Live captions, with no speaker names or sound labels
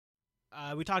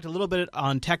We talked a little bit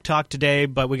on Tech Talk today,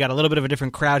 but we got a little bit of a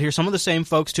different crowd here. Some of the same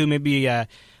folks, too. Maybe, I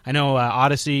know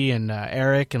Odyssey and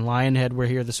Eric and Lionhead were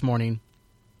here this morning.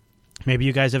 Maybe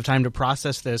you guys have time to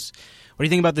process this. What do you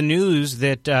think about the news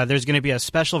that there's going to be a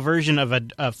special version of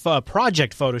a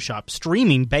Project Photoshop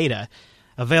streaming beta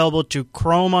available to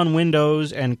Chrome on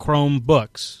Windows and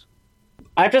Chromebooks?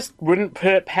 I just wouldn't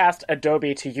put it past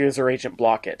Adobe to user agent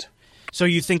block it. So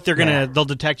you think they'll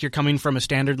detect you're coming from a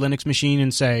standard Linux machine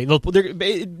and say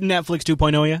Netflix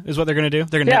 2.0 you is what they're going to do?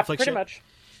 They're going to Netflix pretty it? Much.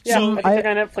 Yeah, so, I think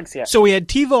on Netflix yet. So we had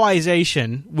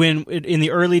TiVoization when in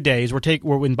the early days,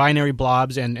 when binary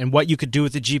blobs and what you could do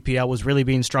with the GPL was really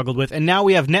being struggled with, and now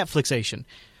we have Netflixation,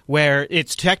 where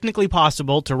it's technically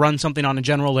possible to run something on a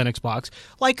general Linux box,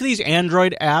 like these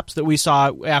Android apps that we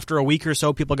saw after a week or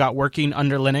so people got working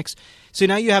under Linux. So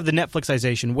now you have the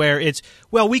Netflixization, where it's,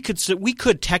 well, we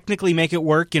could technically make it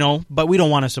work, but we don't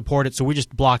want to support it, so we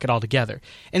just block it altogether.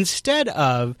 Instead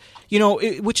of,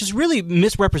 which is really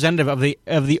misrepresentative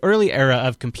of the early era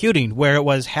of computing, where it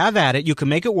was have at it, you can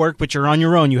make it work, but you're on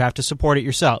your own, you have to support it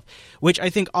yourself, which I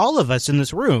think all of us in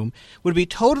this room would be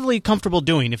totally comfortable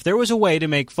doing if there was a way to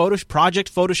make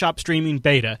Project Photoshop Streaming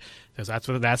Beta, because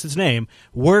that's its name,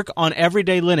 work on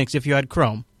everyday Linux if you had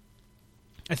Chrome.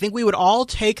 I think we would all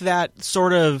take that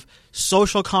sort of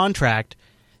social contract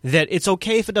that it's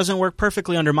okay if it doesn't work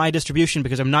perfectly under my distribution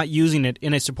because I'm not using it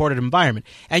in a supported environment.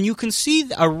 And you can see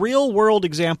a real-world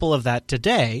example of that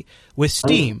today with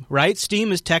Steam, right?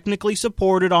 Steam is technically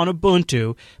supported on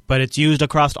Ubuntu, but it's used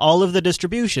across all of the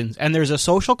distributions. And there's a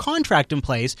social contract in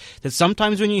place that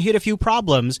sometimes when you hit a few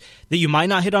problems that you might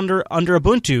not hit under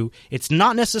Ubuntu, it's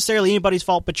not necessarily anybody's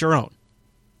fault but your own.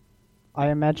 I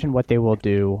imagine what they will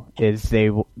do is they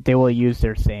will use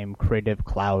their same Creative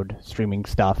Cloud streaming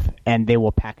stuff, and they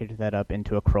will package that up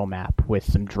into a Chrome app with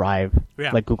some Drive,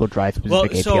 like Google Drive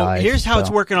specific APIs. So here's how it's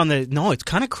working on it's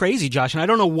kind of crazy, Josh, and I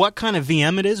don't know what kind of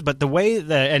VM it is, but the way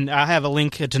and I have a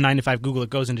link to 9to5 Google, it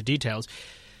goes into details.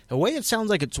 The way it sounds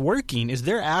like it's working is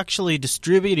they're actually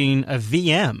distributing a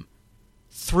VM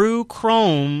through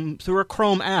Chrome, through a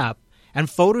Chrome app, and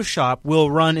Photoshop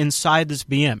will run inside this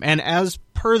VM. And as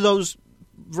per those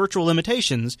virtual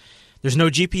limitations, there's no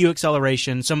GPU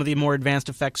acceleration, some of the more advanced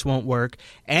effects won't work,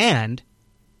 and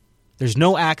there's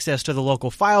no access to the local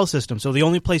file system. So the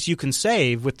only place you can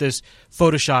save with this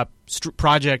Photoshop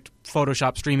Project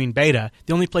Photoshop Streaming Beta,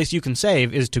 the only place you can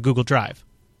save is to Google Drive.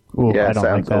 Ooh, yeah,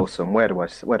 sounds awesome. Where do I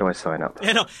sign up?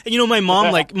 And my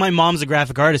mom, my mom's a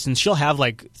graphic artist, and she'll have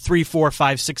 3, 4,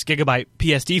 5, 6 gigabyte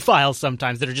PSD files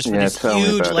sometimes that are just for this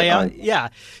huge layout.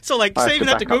 So saving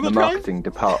that to Google the Drive. Marketing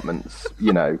department's,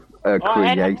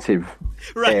 creative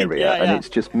area, and it's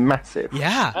just massive.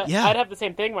 Yeah. I'd have the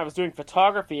same thing when I was doing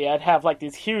photography. I'd have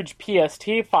these huge PST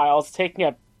files taking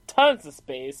up tons of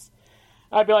space.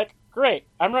 I'd be like, great,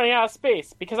 I'm running out of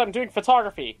space because I'm doing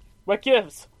photography. What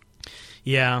gives?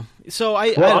 Yeah, so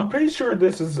I'm pretty sure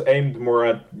this is aimed more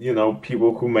at,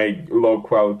 people who make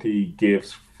low-quality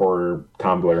GIFs for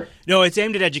Tumblr. No, it's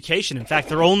aimed at education. In fact,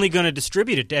 they're only going to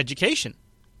distribute it to education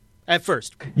at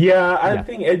first. Yeah, I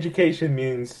think education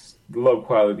means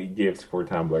low-quality GIFs for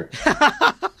Tumblr.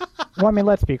 Well,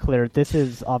 let's be clear. This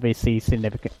is obviously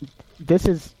significant. This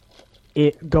is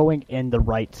it going in the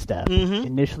right step. Mm-hmm.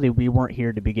 Initially, we weren't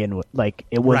here to begin with.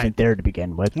 It wasn't there to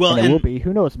begin with. Well, and it will be.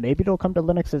 Who knows? Maybe it'll come to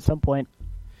Linux at some point.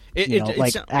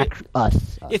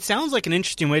 Us. It sounds like an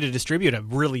interesting way to distribute a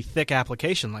really thick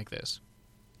application like this.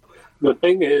 The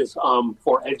thing is,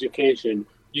 for education,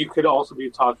 you could also be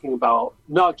talking about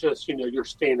not just, your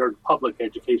standard public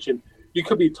education. You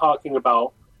could be talking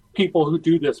about people who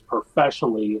do this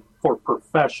professionally for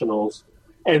professionals,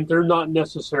 and they're not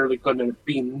necessarily going to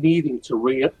be needing to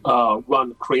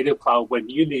run Creative Cloud when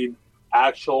you need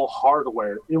actual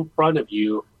hardware in front of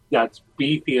you that's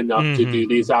beefy enough to do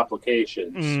these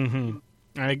applications. Mm-hmm.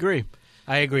 I agree.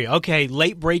 Okay,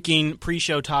 late-breaking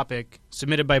pre-show topic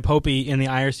submitted by Popey in the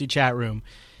IRC chat room.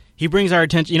 He brings our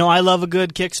attention... I love a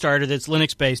good Kickstarter that's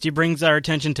Linux-based. He brings our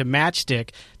attention to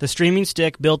Matchstick, the streaming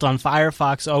stick built on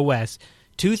Firefox OS.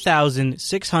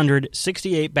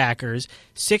 2,668 backers,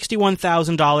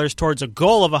 $61,000 towards a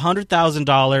goal of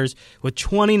 $100,000 with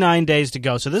 29 days to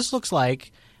go. So this looks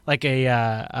like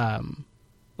a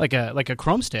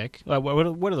Chrome stick. What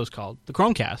are those called? The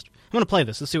Chromecast. I'm going to play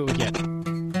this. Let's see what we get.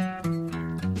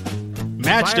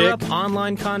 Matchstick. Fire up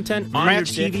online content on your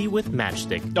TV with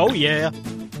Matchstick. Oh, yeah.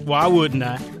 Why wouldn't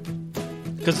I?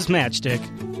 Because it's Matchstick.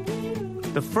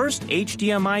 The first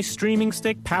HDMI streaming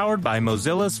stick powered by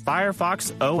Mozilla's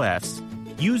Firefox OS.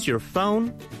 Use your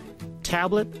phone,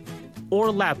 tablet,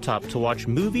 or laptop to watch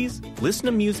movies, listen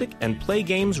to music, and play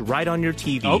games right on your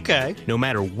TV. Okay. No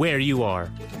matter where you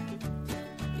are.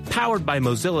 powered by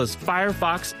Mozilla's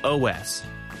Firefox OS.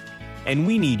 And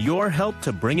we need your help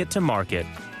to bring it to market.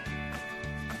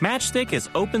 Matchstick is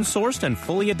open-sourced and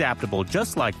fully adaptable,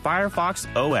 just like Firefox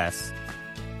OS.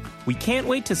 We can't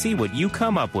wait to see what you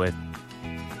come up with.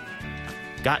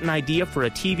 Got an idea for a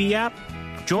TV app?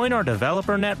 Join our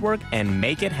developer network and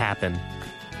make it happen.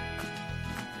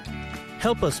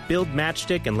 Help us build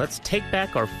Matchstick and let's take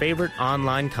back our favorite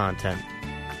online content.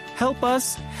 Help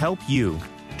us help you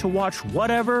to watch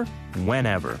whatever,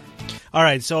 whenever. All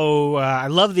right, so I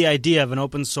love the idea of an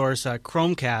open source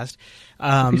Chromecast.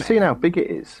 You've seen how big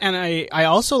it is. And I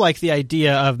also like the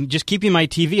idea of just keeping my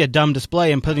TV a dumb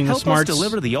display and putting the smarts, us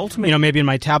deliver the ultimate, maybe in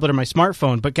my tablet or my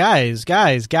smartphone. But guys,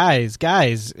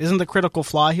 isn't the critical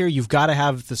flaw here? You've got to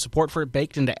have the support for it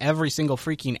baked into every single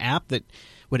freaking app that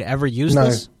would ever use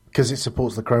this? No, because it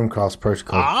supports the Chromecast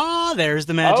protocol. Ah, there's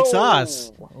the magic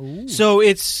sauce. Ooh. So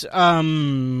it's is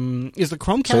the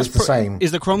Chromecast so it's the same.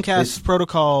 Is the Chromecast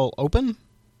protocol open?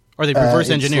 Or they reverse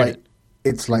engineered it?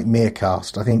 It's like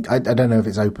Miracast. I think I don't know if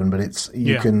it's open, but it's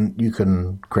you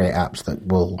can create apps that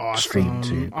will stream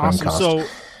to Chromecast. So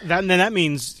that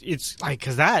means it's like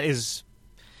because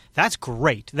that's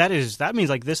great. That means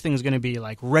like this thing's going to be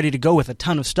like ready to go with a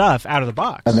ton of stuff out of the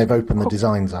box. And they've opened the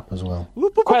designs up as well.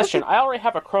 Question: I already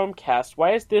have a Chromecast.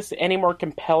 Why is this any more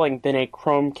compelling than a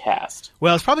Chromecast?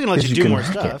 Well, it's probably going to let you do more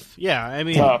stuff. Yeah, I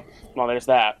mean, well, there's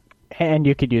that. And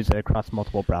you could use it across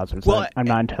multiple browsers. Well, I'm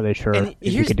not entirely sure if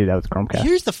you could do that with Chromecast.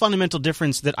 Here's the fundamental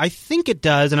difference that I think it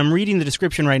does, and I'm reading the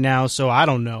description right now, so I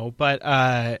don't know, but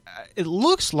it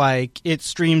looks like it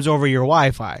streams over your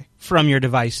Wi-Fi from your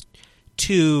device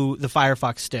to the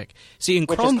Firefox stick. See, in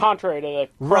which is contrary to the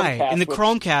Chromecast. In the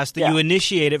Chromecast, you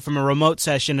initiate it from a remote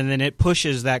session, and then it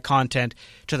pushes that content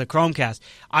to the Chromecast.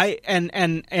 I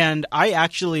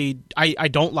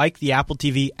don't like the Apple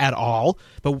TV at all,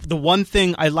 but the one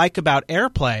thing I like about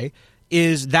AirPlay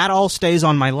is that all stays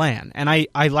on my LAN, and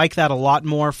I like that a lot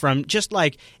more from just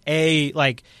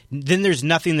then there's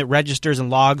nothing that registers and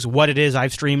logs what it is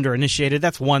I've streamed or initiated.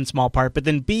 That's one small part, but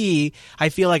then B, I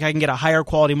feel like I can get a higher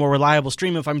quality, more reliable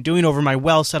stream if I'm doing over my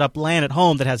well set up LAN at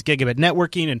home that has gigabit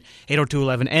networking and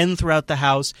 802.11n throughout the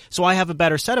house, so I have a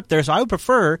better setup there, so I would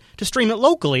prefer to stream it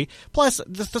locally. Plus,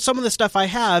 some of the stuff I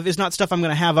have is not stuff I'm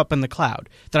going to have up in the cloud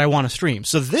that I want to stream.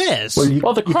 So this... the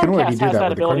Chromecast has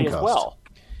that ability as well.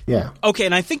 Yeah. Okay,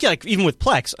 and I think even with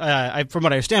Plex, from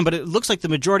what I understand, but it looks like the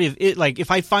majority of it, like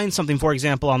if I find something, for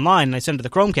example, online and I send it to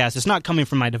the Chromecast, it's not coming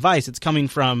from my device; it's coming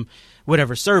from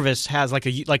whatever service has like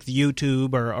the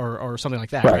YouTube or something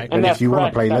like that, right? And if you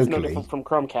want to play that's locally, no different from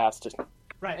Chromecast.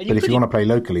 Right. But if you want to play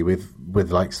locally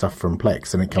with like stuff from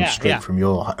Plex, then it comes straight from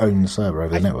your own server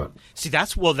over the network. See,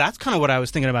 that's kind of what I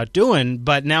was thinking about doing,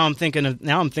 but now I'm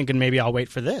thinking maybe I'll wait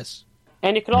for this.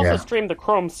 And you can also stream the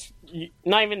Chrome's.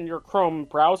 Not even your Chrome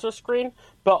browser screen,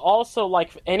 but also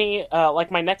like any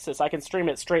like my Nexus, I can stream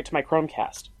it straight to my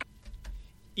Chromecast.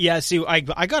 Yeah, see, I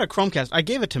got a Chromecast. I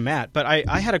gave it to Matt, but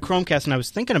I had a Chromecast, and I was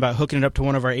thinking about hooking it up to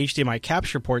one of our HDMI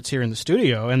capture ports here in the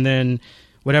studio, and then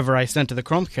whatever I sent to the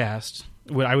Chromecast,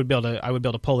 I would be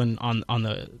able to pull in on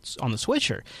the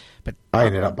switcher. But I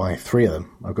ended up buying 3 of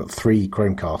them. I've got 3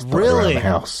 Chromecasts around the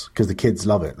house because the kids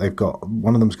love it. They've got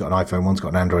one of them's got an iPhone, one's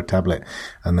got an Android tablet,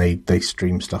 and they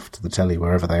stream stuff to the telly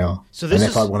wherever they are. And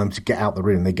if I want them to get out the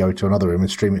room, they go to another room and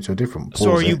stream it to a different.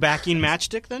 So are you backing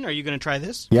Matchstick then? Are you going to try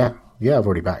this? Yeah, I've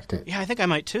already backed it. Yeah, I think I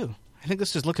might too. I think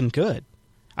this is looking good.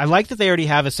 I like that they already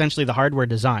have essentially the hardware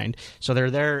designed, so they're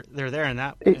there in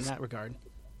that regard.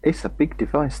 It's a big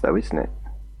device though, isn't it?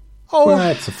 Oh,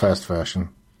 well, it's the first version.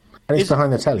 And it's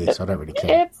behind the telly, so I don't really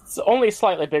care. It's only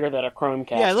slightly bigger than a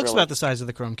Chromecast. Yeah, it looks about the size of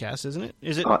the Chromecast, isn't it?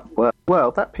 Is it?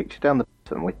 Well, that picture down the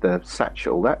bottom with the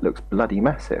satchel, that looks bloody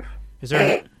massive. Is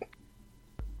there?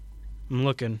 I'm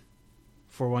looking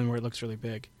for one where it looks really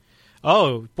big.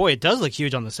 Oh, boy, it does look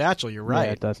huge on the satchel. You're right.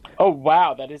 Yeah, it does. Oh,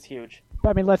 wow, that is huge. But,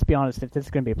 I mean, let's be honest. If this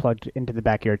is going to be plugged into the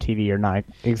back of your TV, you're not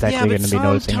exactly going to be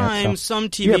noticing it. Sometimes some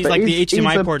TVs, like the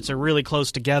HDMI ports, are really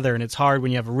close together, and it's hard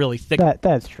when you have a really thick...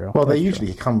 That's true. Well, they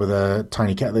usually come with a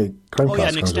tiny cable. The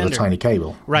Chromecast comes with a tiny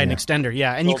cable. Right, an extender,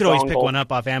 yeah. And you could always pick one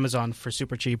up off Amazon for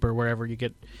super cheap or wherever you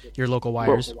get your local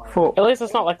wires. At least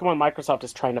it's not like the one Microsoft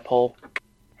is trying to pull.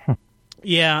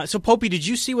 Yeah. So, Popey, did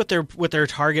you see what their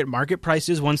target market price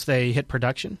is once they hit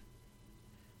production?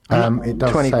 It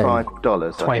does $25.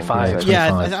 $25.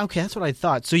 Yeah, okay, that's what I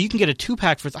thought. So you can get a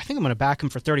 2-pack for. I think I'm going to back them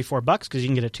for $34 because you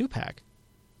can get a 2-pack.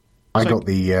 I got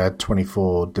the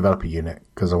 24 developer unit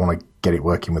because I want to get it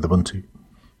working with Ubuntu.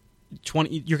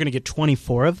 You're going to get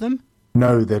 24 of them?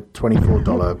 No, the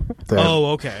 $24.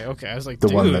 Oh, okay. I was like, the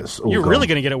dude, one that's all you're gone. really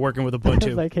going to get it working with Ubuntu. I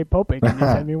was like, hey, Popey, can you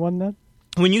send me one then?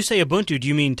 When you say Ubuntu, do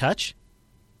you mean touch?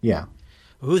 Yeah.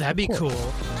 Ooh, that'd be cool.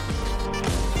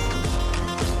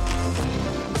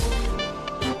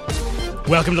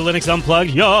 Welcome to Linux Unplugged,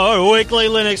 your weekly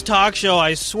Linux talk show,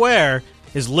 I swear,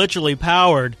 is literally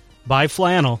powered by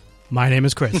flannel. My name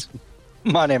is Chris.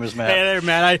 My name is Matt. Hey there,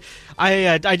 Matt.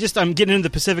 I'm getting into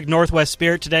the Pacific Northwest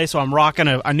spirit today, so I'm rocking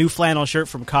a new flannel shirt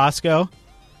from Costco,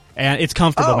 and it's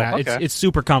comfortable, Matt. Okay. It's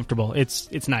super comfortable.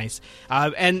 It's nice,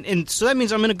 and so that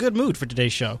means I'm in a good mood for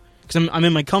today's show because I'm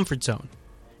in my comfort zone.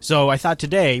 So I thought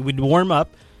today we'd warm up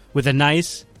with a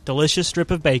nice, delicious strip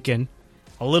of bacon,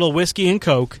 a little whiskey and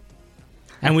Coke,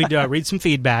 and we'd read some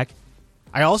feedback.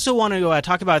 I also want to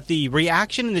talk about the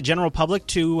reaction in the general public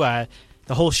to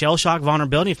the whole shell shock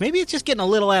vulnerability. If maybe it's just getting a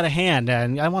little out of hand,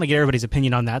 and I want to get everybody's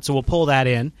opinion on that, so we'll pull that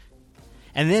in.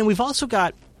 And then we've also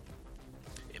got...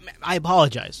 I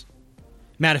apologize.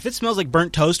 Matt, if it smells like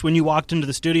burnt toast when you walked into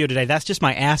the studio today, that's just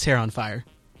my ass hair on fire.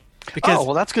 Because,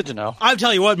 well, that's good to know. I'll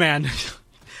tell you what, man.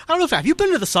 I don't know if... Have you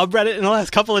been to the subreddit in the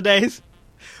last couple of days?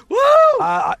 Woo!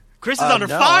 Chris is under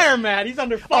fire, Matt. He's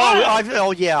under fire.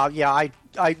 Yeah.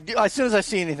 As soon as I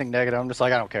see anything negative, I'm just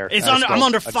like, I don't care. I'm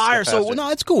under fire. So no,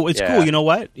 it's cool. It's cool. You know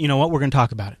what? We're going to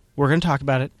talk about it. We'll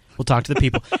talk to the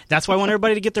people. That's why I want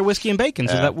everybody to get their whiskey and bacon.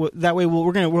 So that way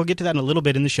we'll get to that in a little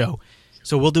bit in the show.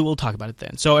 So we'll talk about it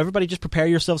then. So everybody, just prepare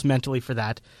yourselves mentally for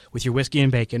that with your whiskey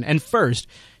and bacon. And first,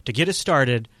 to get us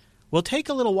started, we'll take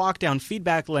a little walk down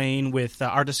feedback lane with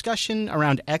our discussion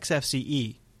around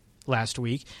XFCE last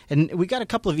week, and we got a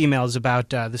couple of emails about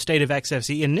the state of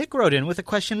XFCE, and Nick wrote in with a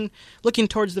question looking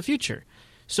towards the future.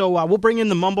 So we'll bring in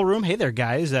the Mumble Room. Hey there,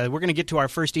 guys. We're going to get to our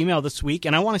first email this week,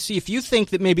 and I want to see if you think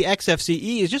that maybe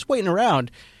XFCE is just waiting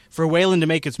around for Wayland to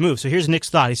make its move. So here's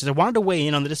Nick's thought. He says, I wanted to weigh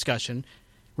in on the discussion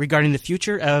regarding the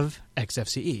future of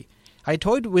XFCE. I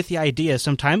toyed with the idea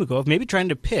some time ago of maybe trying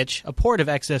to pitch a port of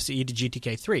XFCE to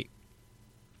GTK3.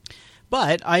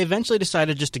 But I eventually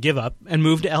decided just to give up and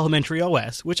move to Elementary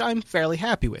OS, which I'm fairly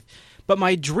happy with. But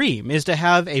my dream is to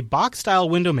have a box-style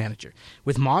window manager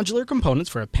with modular components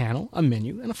for a panel, a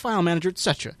menu, and a file manager,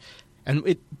 etc.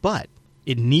 But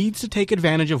it needs to take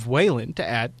advantage of Wayland to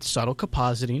add subtle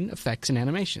compositing, effects, and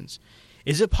animations.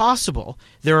 Is it possible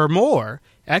there are more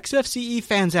XFCE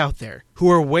fans out there who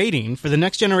are waiting for the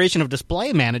next generation of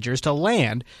display managers to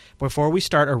land before we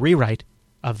start a rewrite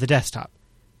of the desktop?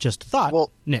 Just a thought.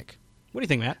 Well, Nick. What do you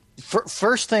think, Matt?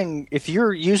 First thing, if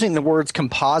you're using the words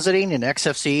compositing and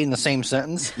XFCE in the same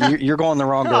sentence, you're going the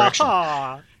wrong direction.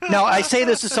 Now, I say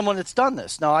this as someone that's done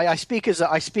this. Now, I speak as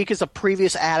a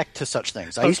previous addict to such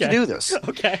things. I used to do this.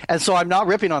 Okay. And so I'm not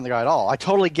ripping on the guy at all. I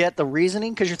totally get the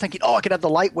reasoning because you're thinking, I could have the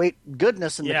lightweight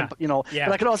goodness and but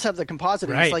I could also have the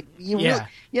compositing. Right. It's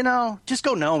like just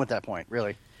go gnome at that point,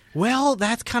 really. Well,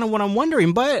 that's kind of what I'm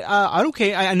wondering, but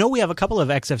okay. I know we have a couple of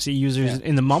XFCE users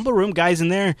in the Mumble Room, guys in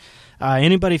there.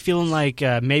 Anybody feeling like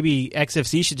maybe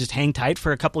XFCE should just hang tight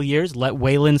for a couple of years, let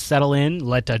Wayland settle in,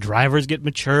 let drivers get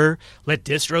mature, let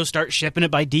distros start shipping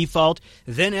it by default,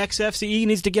 then XFCE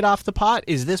needs to get off the pot?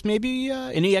 Is this maybe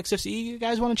any XFCE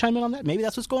guys want to chime in on that? Maybe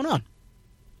that's what's going on.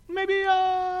 Maybe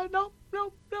no.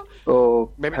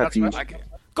 Or maybe not so much.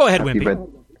 Go ahead, Wimpy.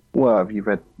 Have you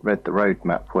read the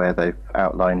roadmap where they've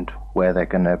outlined where they're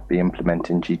going to be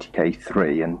implementing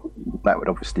GTK3, and that would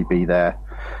obviously be their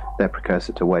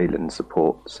precursor to Wayland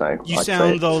support. So you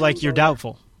sound though like you're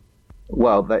doubtful.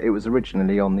 Well, it was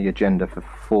originally on the agenda for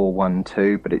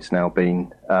 4.1.2, but it's now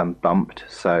been bumped.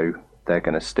 So they're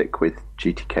going to stick with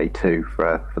GTK2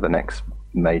 for the next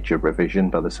major revision,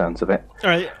 by the sounds of it. All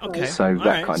right, okay. So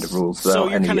that kind of rules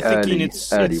out any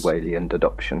early Wayland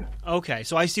adoption. Okay,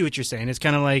 so I see what you're saying. It's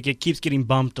kind of like it keeps getting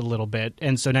bumped a little bit,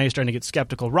 and so now you're starting to get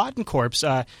skeptical. Rotten Corpse,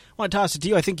 I want to toss it to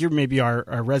you. I think you're maybe our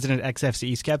resident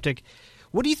XFCE skeptic.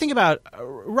 What do you think about,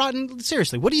 Rotten,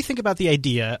 seriously, what do you think about the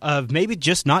idea of maybe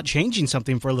just not changing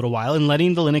something for a little while and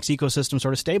letting the Linux ecosystem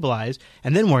sort of stabilize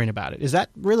and then worrying about it? Is that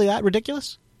really that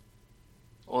ridiculous?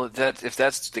 Well, if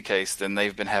that's the case, then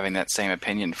they've been having that same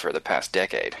opinion for the past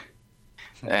decade,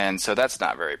 and so that's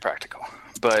not very practical.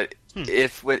 But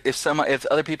if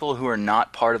other people who are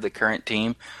not part of the current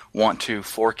team want to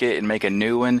fork it and make a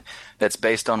new one that's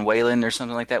based on Wayland or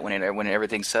something like that when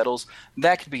everything settles,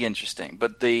 that could be interesting.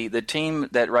 But the team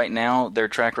that right now their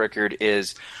track record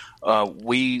is they'll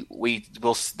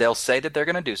say that they're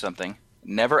going to do something,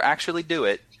 never actually do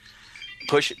it.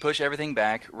 Push everything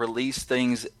back, release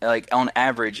things like on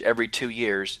average every 2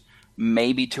 years,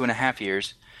 maybe 2.5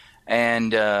 years,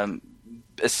 and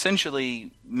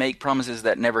essentially make promises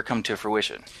that never come to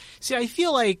fruition. See, I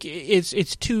feel like there's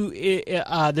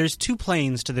two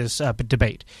planes to this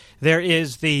debate. There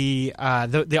is the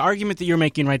argument that you're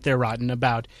making right there, Rotten,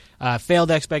 about failed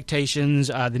expectations,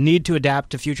 the need to adapt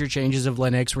to future changes of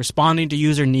Linux, responding to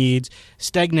user needs,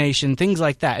 stagnation, things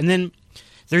like that. And then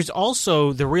there's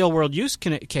also the real-world use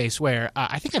case where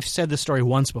I think I've said this story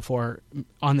once before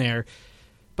on there.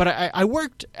 But I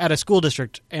worked at a school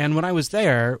district, and when I was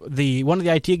there, one of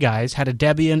the IT guys had a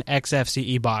Debian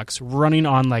XFCE box running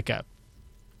on like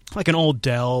an old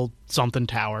Dell something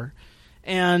tower,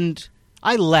 and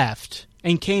I left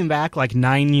and came back like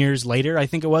 9 years later, I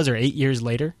think it was, or 8 years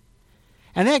later,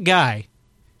 and that guy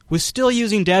was still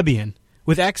using Debian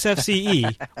with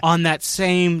XFCE on that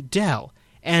same Dell,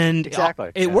 and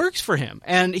it works for him.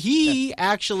 And he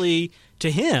actually,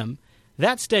 to him,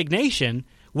 that stagnation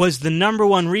was the number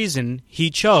one reason he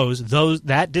chose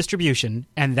that distribution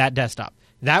and that desktop.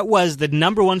 That was the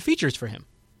number one features for him,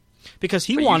 because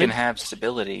he wanted. You can have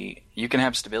stability. You can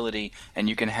have stability, and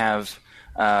you can have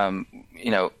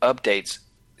updates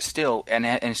still,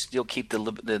 and still keep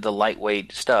the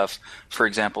lightweight stuff. For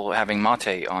example, having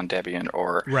Mate on Debian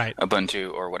or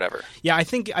Ubuntu or whatever. Yeah, I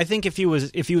think if he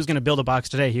was going to build a box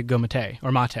today, he'd go Mate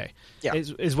or Mate. Yeah.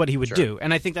 is what he would do,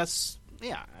 and I think that's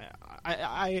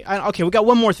okay, we got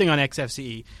one more thing on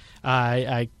XFCE.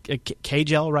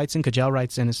 Kajel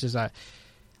writes in, and says, I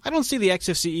don't see the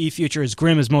XFCE future as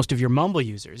grim as most of your Mumble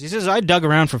users. He says, I dug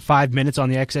around for 5 minutes on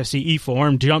the XFCE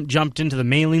forum, jumped into the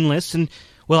mailing list, and,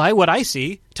 what I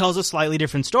see tells a slightly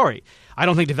different story. I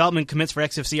don't think development commits for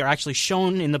XFCE are actually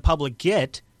shown in the public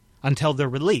Git until they're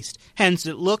released. Hence,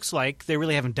 it looks like they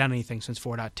really haven't done anything since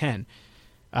 4.10.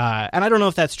 And I don't know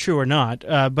if that's true or not,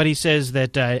 but he says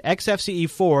that XFCE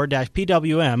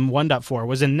 4-PWM 1.4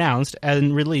 was announced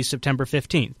and released September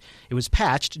 15th. It was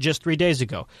patched just 3 days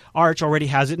ago. Arch already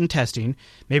has it in testing.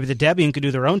 Maybe the Debian could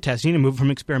do their own testing and move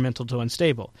from experimental to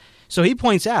unstable. So he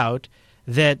points out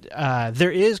that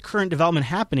there is current development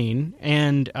happening,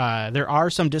 and there are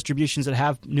some distributions that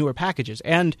have newer packages.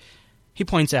 And he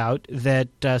points out that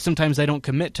sometimes they don't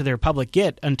commit to their public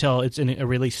Git until it's in a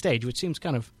release stage, which seems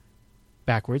kind of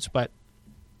backwards, but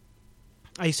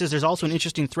he says there's also an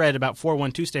interesting thread about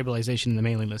 4.12 stabilization in the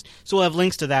mailing list. So we'll have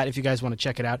links to that if you guys want to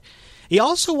check it out. He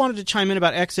also wanted to chime in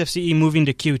about XFCE moving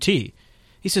to Qt.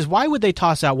 He says, why would they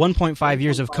toss out 1.5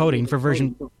 years of coding for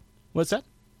version... What's that?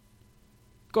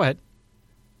 Go ahead.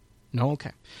 No?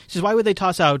 Okay. He says, why would they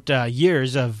toss out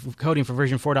years of coding for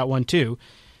version 4.12?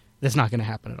 That's not going to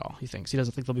happen at all, he thinks. He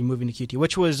doesn't think they'll be moving to Qt,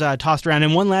 which was tossed around.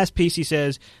 And one last piece, he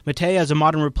says, Mate as a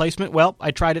modern replacement, well, I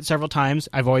tried it several times.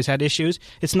 I've always had issues.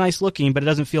 It's nice looking, but it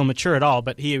doesn't feel mature at all.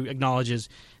 But he acknowledges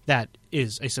that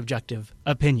is a subjective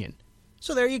opinion.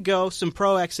 So there you go, some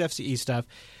pro XFCE stuff.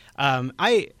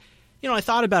 I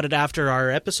thought about it after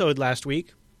our episode last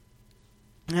week.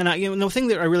 And the thing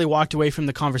that I really walked away from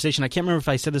the conversation, I can't remember if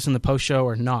I said this in the post show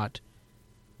or not,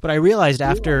 but I realized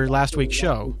after last week's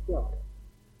show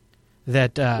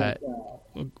that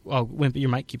Wimpy, your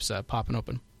mic keeps popping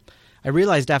open. I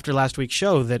realized after last week's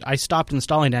show that I stopped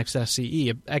installing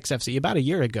XFCE about a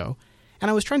year ago, and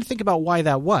I was trying to think about why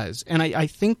that was. And I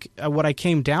think what I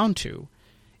came down to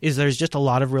is there's just a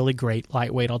lot of really great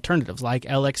lightweight alternatives like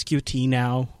LXQT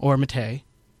now or Mate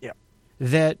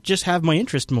that just have my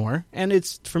interest more. And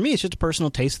for me, it's just a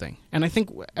personal taste thing. And I think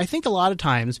a lot of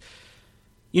times,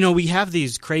 we have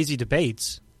these crazy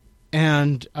debates,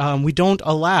 and we don't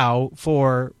allow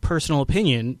for personal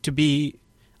opinion to be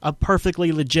a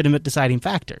perfectly legitimate deciding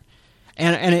factor.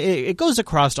 And it goes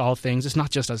across all things. It's not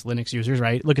just us Linux users,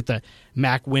 right? Look at the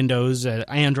Mac, Windows,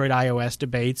 Android, iOS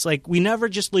debates. Like, we never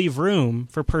just leave room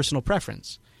for personal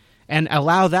preference and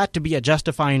allow that to be a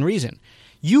justifying reason.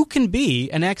 You can be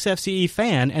an XFCE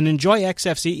fan and enjoy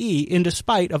XFCE in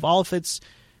despite of all of its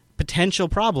potential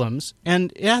problems,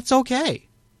 and that's okay.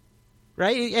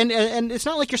 Right? And it's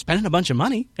not like you're spending a bunch of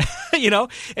money,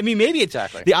 I mean, maybe it's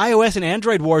exactly. The iOS and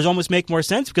Android wars almost make more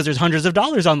sense because there's hundreds of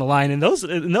dollars on the line, and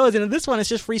and this one is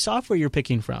just free software you're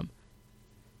picking from.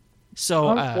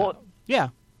 So, yeah.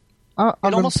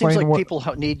 It almost seems like people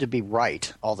need to be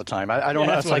right all the time. I don't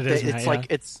know. It's like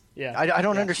I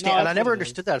don't understand. And I never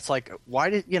understood that. It's like, why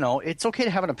did it's okay to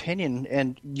have an opinion,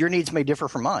 and your needs may differ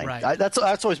from mine. Right. That's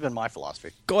always been my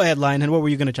philosophy. Go ahead, Lionhead. What were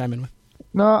you going to chime in with?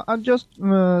 No, I just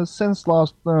since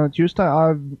last Tuesday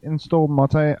I've installed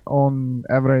Mate on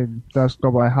every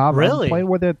desktop I have. Really? And played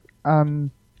with it,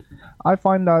 and I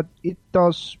find that it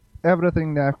does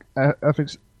everything the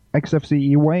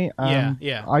XFCE way, and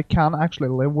I can actually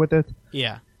live with it.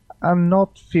 Yeah. And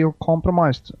not feel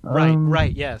compromised.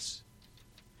 Right. Yes.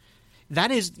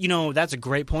 that is, that's a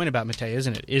great point about Mate,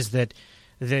 isn't it? Is that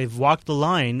they've walked the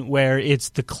line where it's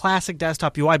the classic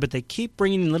desktop UI, but they keep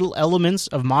bringing in little elements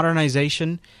of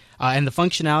modernization, and the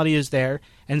functionality is there.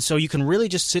 And so you can really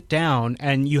just sit down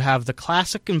and you have the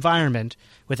classic environment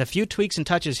with a few tweaks and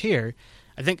touches here.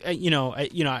 I think, we're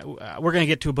going to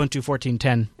get to Ubuntu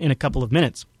 14.10 in a couple of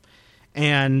minutes.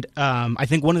 And I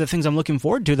think one of the things I'm looking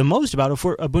forward to the most about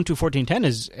Ubuntu 14.10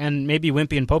 is, and maybe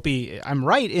Wimpy and Popey, I'm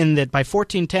right in that by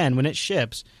 14.10, when it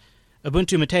ships,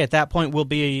 Ubuntu Mate at that point will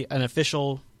be an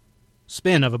official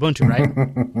spin of Ubuntu, right?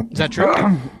 Is that true?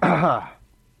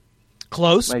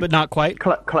 Close, maybe, but not quite.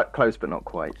 Close, but not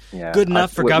quite. Yeah. Good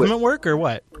enough for government work, or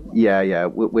what? Yeah.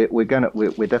 We're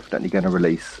definitely gonna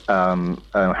release.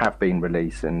 Have been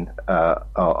releasing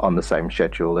on the same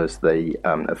schedule as the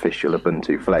official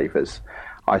Ubuntu flavors.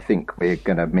 I think we're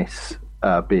gonna miss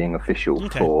being official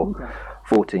for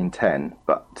 14.10,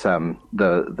 but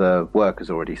the work has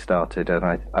already started,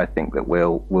 and I think that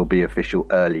we'll be official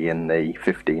early in the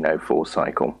 15.04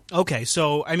 cycle. Okay,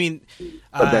 so I mean,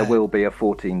 but there will be a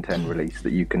 14.10 release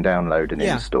that you can download and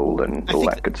install and all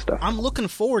that good stuff. I'm looking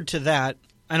forward to that,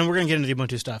 and we're going to get into the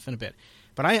Ubuntu stuff in a bit.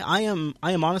 But I am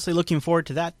honestly looking forward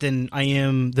to that than I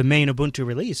am the main Ubuntu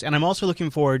release, and I'm also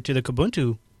looking forward to the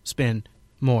Kubuntu spin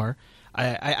more.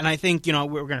 And I think we're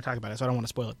going to talk about it, so I don't want to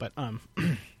spoil it, but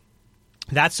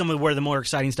that's some of where the more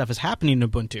exciting stuff is happening in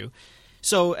Ubuntu.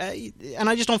 So, and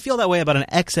I just don't feel that way about an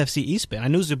XFCE spin. I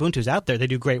know Ubuntu's out there; they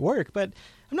do great work, but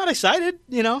I'm not excited.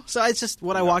 So it's just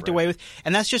what I walked away with,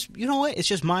 and that's just what? It's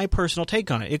just my personal take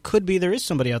on it. It could be there is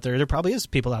somebody out there. There probably is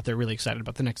people out there really excited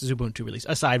about the next Ubuntu release,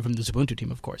 aside from the Ubuntu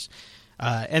team, of course.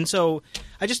 And so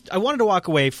I wanted to walk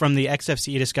away from the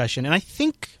XFCE discussion, and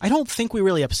I don't think we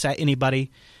really upset anybody.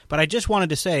 But I just wanted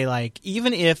to say,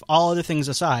 even if all other things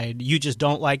aside, you just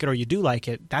don't like it or you do like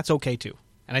it, that's okay too.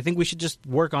 And I think we should just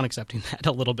work on accepting that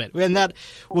a little bit. And that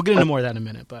we'll get into more of that in a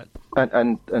minute. But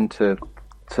and to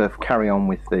carry on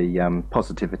with the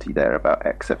positivity there about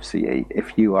XFCE,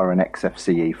 if you are an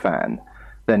XFCE fan,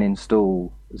 then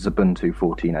install Ubuntu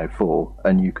 14.04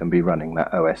 and you can be running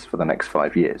that OS for the next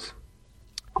 5 years.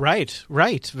 Right,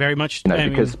 very much.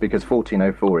 Because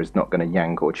 14.04 is not going to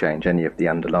yank or change any of the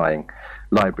underlying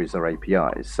libraries or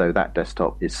APIs, so that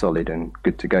desktop is solid and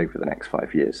good to go for the next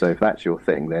 5 years. So if that's your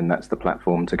thing, then that's the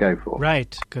platform to go for.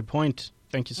 Right, good point.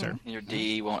 Thank you, sir. Your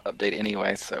DE won't update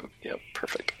anyway, so yeah,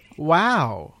 perfect.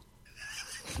 Wow.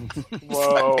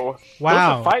 Whoa!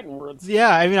 Wow! Those are fighting words. Yeah,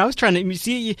 I was trying to.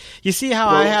 You see how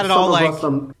I had it all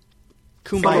kumbaya.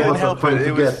 Some of us are trying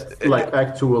to get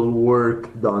actual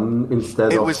work done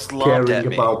instead of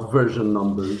caring about version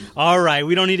numbers. All right,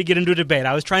 we don't need to get into a debate.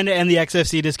 I was trying to end the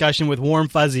XFCE discussion with warm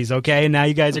fuzzies, okay? Now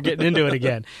you guys are getting into it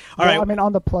again. All right. I mean,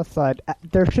 on the plus side,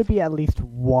 there should be at least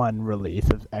one release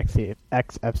of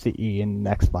XFCE in the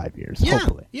next 5 years,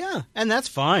 hopefully. Yeah, and that's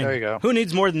fine. There you go. Who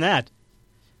needs more than that?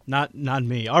 Not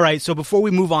me. All right, so before we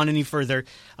move on any further,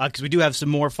 because we do have some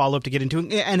more follow-up to get into,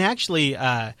 and actually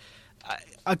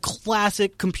a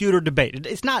classic computer debate.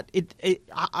 It's not.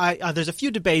 There's a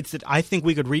few debates that I think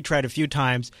we could retread a few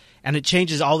times, and it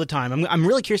changes all the time. I'm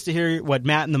really curious to hear what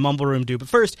Matt and the Mumble Room do. But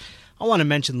first, I want to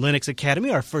mention Linux Academy,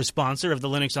 our first sponsor of the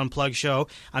Linux Unplugged show.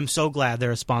 I'm so glad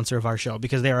they're a sponsor of our show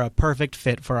because they are a perfect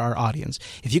fit for our audience.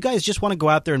 If you guys just want to go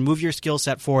out there and move your skill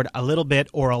set forward a little bit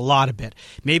or a lot of bit,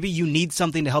 maybe you need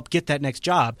something to help get that next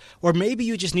job, or maybe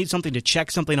you just need something to check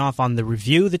something off on the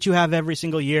review that you have every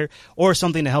single year, or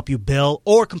something to help you bill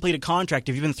or complete a contract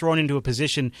if you've been thrown into a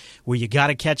position where you got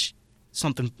to catch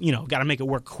something, got to make it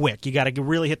work quick. You got to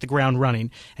really hit the ground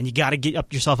running, and you got to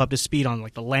get yourself up to speed on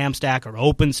like the LAMP stack or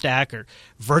OpenStack or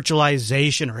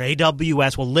virtualization or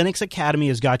AWS. Well, Linux Academy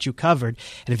has got you covered,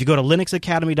 and if you go to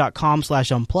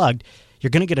linuxacademy.com/unplugged, you're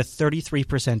going to get a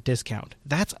 33% discount.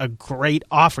 That's a great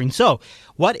offering. So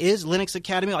what is Linux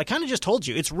Academy? I kind of just told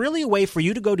you. It's really a way for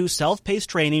you to go do self-paced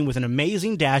training with an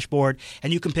amazing dashboard,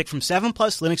 and you can pick from 7+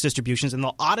 Linux distributions, and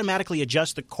they'll automatically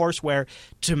adjust the courseware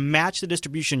to match the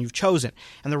distribution you've chosen.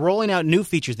 And they're rolling out new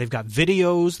features. They've got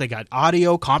videos, they got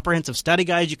audio, comprehensive study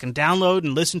guides you can download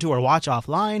and listen to or watch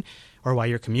offline or while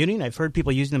you're commuting. I've heard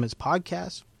people using them as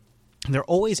podcasts. They're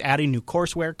always adding new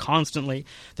courseware constantly.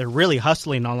 They're really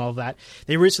hustling on all of that.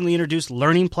 They recently introduced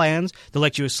learning plans. They'll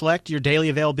let you select your daily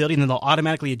availability, and then they'll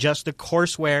automatically adjust the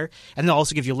courseware. And they'll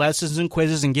also give you lessons and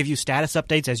quizzes and give you status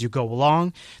updates as you go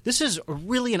along. This is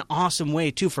really an awesome way,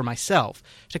 too, for myself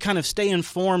to kind of stay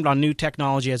informed on new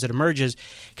technology as it emerges.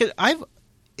 Because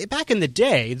back in the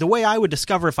day, the way I would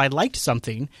discover if I liked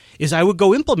something is I would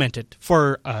go implement it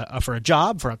for a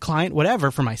job, for a client, whatever,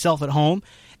 for myself at home.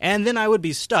 And then I would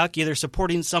be stuck either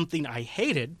supporting something I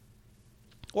hated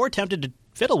or tempted to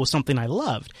fiddle with something I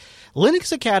loved.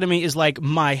 Linux Academy is like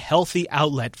my healthy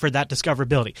outlet for that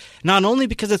discoverability. Not only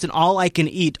because it's an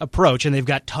all-I-can-eat approach, and they've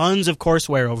got tons of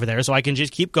courseware over there, so I can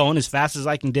just keep going as fast as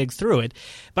I can dig through it,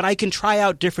 but I can try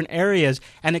out different areas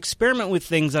and experiment with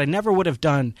things that I never would have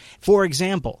done. For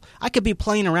example, I could be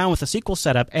playing around with a SQL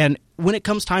setup, and when it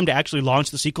comes time to actually launch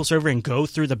the SQL Server and go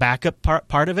through the backup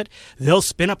part of it, they'll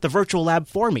spin up the virtual lab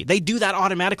for me. They do that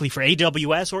automatically for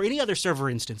AWS or any other server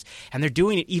instance, and they're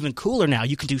doing it even cooler now.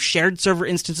 You can do shared server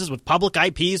instances with public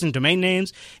IPs and domain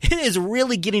names. It is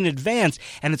really getting advanced,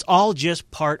 and it's all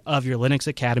just part of your Linux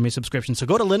Academy subscription. So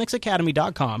go to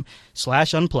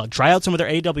linuxacademy.com/unplugged. Try out some of their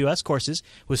AWS courses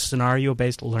with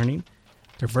scenario-based learning.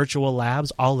 Their virtual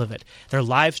labs, all of it. Their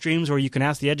live streams where you can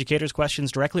ask the educators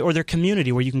questions directly, or their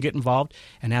community where you can get involved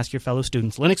and ask your fellow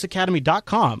students.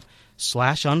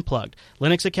 linuxacademy.com/unplugged.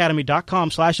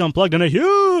 linuxacademy.com/unplugged. And a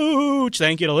huge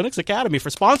thank you to Linux Academy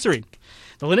for sponsoring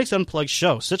the Linux Unplugged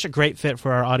show. Such a great fit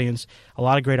for our audience. A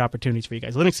lot of great opportunities for you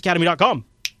guys.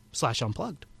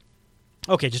 linuxacademy.com/unplugged.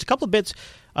 Okay, just a couple of bits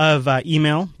of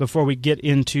email before we get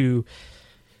into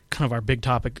kind of our big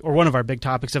topic, or one of our big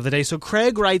topics of the day. So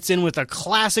Craig writes in with a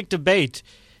classic debate.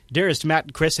 Dearest Matt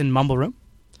and Chris in Mumble Room,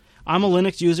 I'm a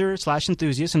Linux user /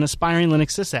 enthusiast and aspiring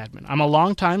Linux sysadmin. I'm a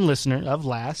long-time listener of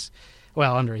LAS,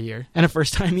 well, under a year, and a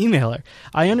first-time emailer.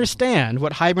 I understand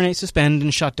what hibernate, suspend,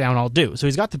 and shut down all do, so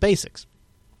he's got the basics.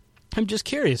 I'm just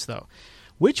curious, though.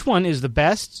 Which one is the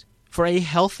best for a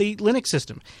healthy Linux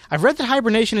system? I've read that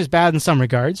hibernation is bad in some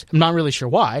regards. I'm not really sure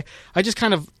why. I just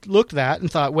kind of looked at that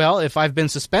and thought, well, if I've been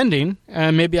suspending,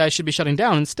 maybe I should be shutting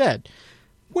down instead.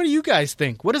 What do you guys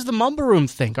think? What does the Mumble Room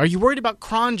think? Are you worried about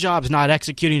cron jobs not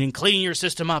executing and cleaning your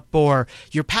system up, or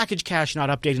your package cache not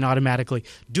updating automatically?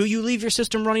 Do you leave your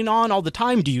system running on all the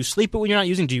time? Do you sleep it when you're not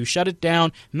using? Do you shut it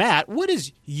down? Matt, what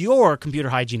is your computer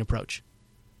hygiene approach?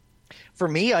 For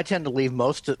me, I tend to leave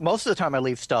most of the time. I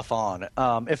leave stuff on.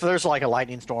 If there's like a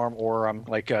lightning storm, or I'm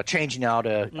changing out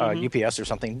a UPS or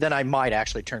something, then I might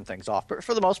actually turn things off. But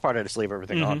for the most part, I just leave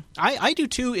everything on. I do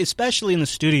too, especially in the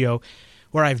studio,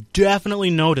 where I've definitely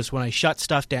noticed when I shut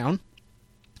stuff down,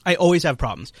 I always have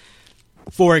problems.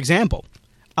 For example,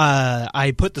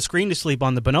 I put the screen to sleep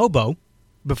on the Bonobo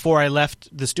before I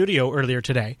left the studio earlier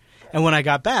today, and when I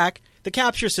got back, the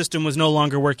capture system was no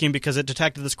longer working because it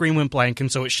detected the screen went blank,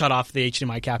 and so it shut off the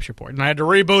HDMI capture port. And I had to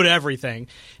reboot everything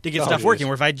to get stuff working,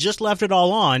 where if I just left it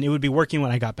all on, it would be working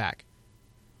when I got back.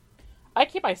 I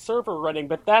keep my server running,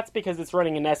 but that's because it's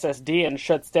running an SSD and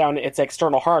shuts down its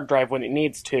external hard drive when it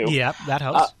needs to. Yep, that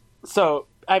helps. So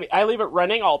I leave it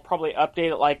running. I'll probably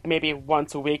update it like maybe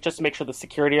once a week just to make sure the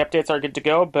security updates are good to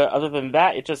go. But other than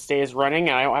that, it just stays running,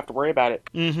 and I don't have to worry about it.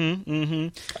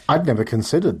 I've never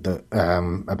considered that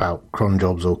about cron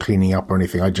jobs or cleaning up or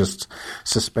anything. I just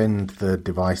suspend the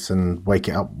device and wake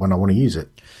it up when I want to use it.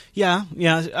 Yeah.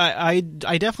 I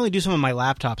definitely do some of my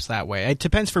laptops that way. It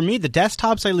depends. For me, the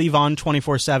desktops I leave on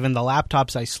 24/7. The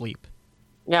laptops I sleep.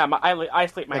 Yeah, I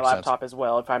sleep my laptop as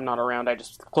well. If I'm not around, I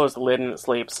just close the lid and it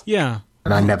sleeps. Yeah.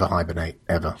 And I never hibernate,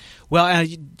 ever. Well,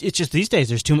 it's just these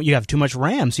days you have too much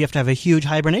RAM, so you have to have a huge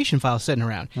hibernation file sitting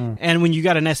around. And when you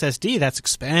got an SSD, that's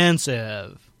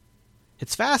expensive.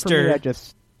 It's faster.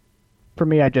 For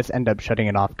me, I just end up shutting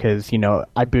it off because,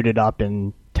 I boot it up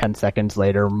and 10 seconds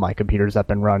later, my computer's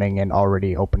up and running and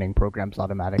already opening programs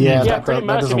automatically. Yeah, that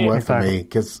doesn't work for me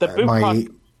because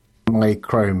my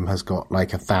Chrome has got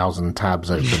like 1,000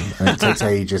 tabs open, and it takes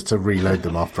ages to reload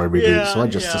them after I reboot. So I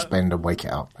just suspend and wake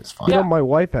it up. It's fine. My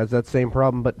wife has that same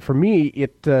problem, but for me,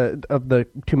 it of the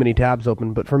too many tabs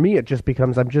open. But for me, it just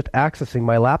becomes I'm just accessing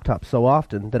my laptop so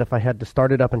often that if I had to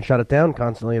start it up and shut it down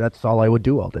constantly, that's all I would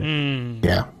do all day.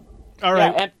 Yeah. All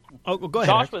right. Yeah, go ahead.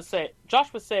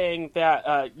 Josh was saying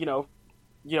that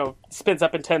spins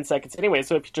up in 10 seconds anyway.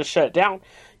 So if you just shut it down,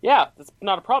 that's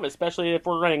not a problem. Especially if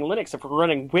we're running Linux. If we're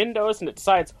running Windows and it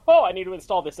decides, I need to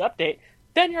install this update,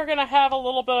 then you're going to have a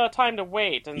little bit of time to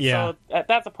wait. And so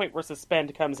that's a point where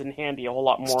suspend comes in handy a whole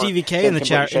lot more. Stevie K in the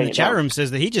chat room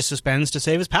says that he just suspends to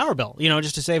save his power bill.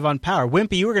 Just to save on power.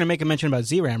 Wimpy, you were going to make a mention about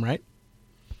ZRAM, right?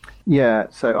 Yeah,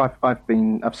 so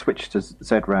I've switched to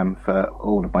ZRAM for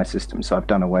all of my systems. So I've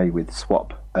done away with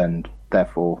swap and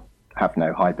therefore have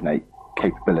no hibernate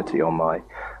capability on my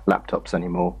laptops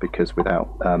anymore, because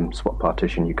without swap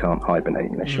partition you can't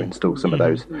hibernate unless you install some of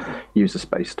those user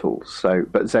space tools.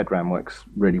 But ZRAM works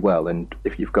really well, and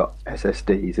if you've got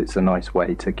SSDs, it's a nice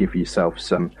way to give yourself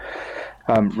some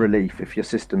relief if your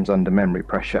system's under memory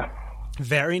pressure.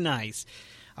 Very nice.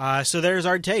 So there's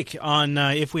our take on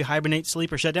if we hibernate,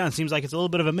 sleep, or shut down. It seems like it's a little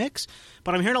bit of a mix,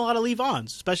 but I'm hearing a lot of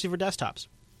leave-ons, especially for desktops.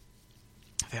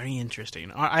 very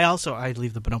interesting. I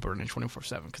leave the Bonobo running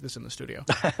 24/7 because it's in the studio.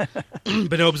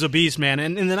 Bonobo's a beast, man.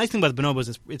 And the nice thing about the Bonobo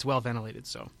is it's well ventilated.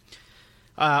 So,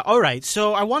 all right.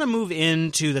 So I want to move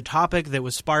into the topic that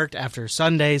was sparked after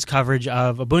Sunday's coverage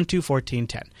of Ubuntu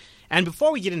 14.10. And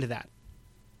before we get into that,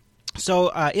 so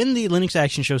in the Linux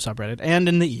Action Show subreddit and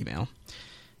in the email,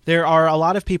 there are a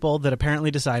lot of people that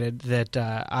apparently decided that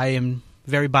I am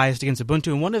very biased against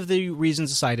Ubuntu. And one of the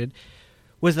reasons cited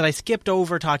was that I skipped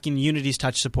over talking Unity's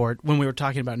touch support when we were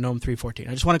talking about GNOME 3.14.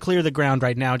 I just want to clear the ground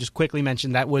right now, just quickly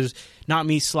mention that was not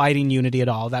me sliding Unity at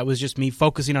all. That was just me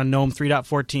focusing on GNOME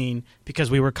 3.14 because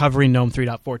we were covering GNOME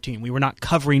 3.14. We were not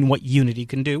covering what Unity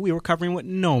can do. We were covering what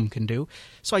GNOME can do,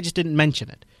 so I just didn't mention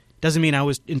it. Doesn't mean I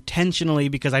was intentionally,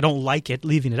 because I don't like it,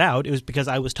 leaving it out. It was because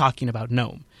I was talking about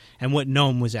GNOME and what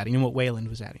GNOME was adding and what Wayland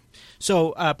was adding.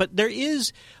 So, but there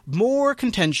is more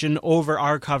contention over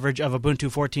our coverage of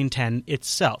Ubuntu 14.10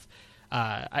 itself.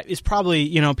 It's probably,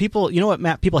 people, what,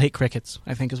 Matt? People hate crickets,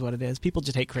 I think is what it is. People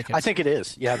just hate crickets. I think it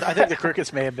is. Yeah, I think the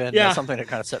crickets may have been something that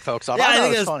kind of set folks off. Yeah, I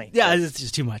think it's funny. Yeah, it's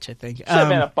just too much, I think. Should have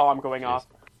been a bomb going off.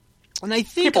 And I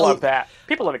think people love that.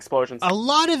 People love explosions. A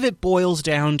lot of it boils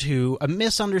down to a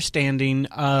misunderstanding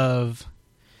of...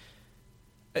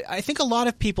 I think a lot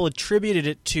of people attributed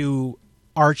it to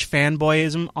arch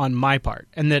fanboyism on my part,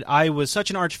 and that I was such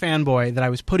an arch fanboy that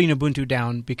I was putting Ubuntu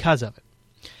down because of it.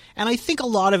 And I think a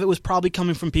lot of it was probably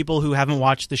coming from people who haven't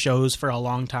watched the shows for a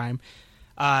long time,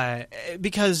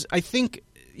 because I think,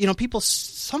 people...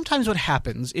 Sometimes what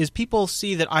happens is people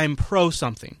see that I'm pro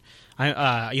something.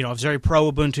 I was very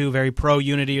pro Ubuntu, very pro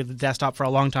Unity or the desktop for a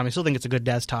long time. I still think it's a good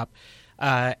desktop.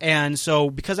 And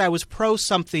so because I was pro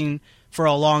something for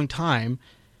a long time,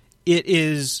 it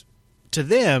is, to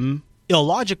them,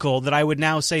 illogical that I would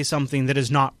now say something that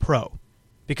is not pro.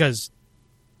 Because,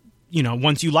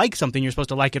 once you like something, you're supposed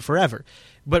to like it forever.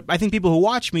 But I think people who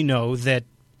watch me know that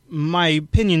my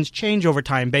opinions change over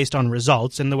time based on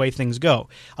results and the way things go.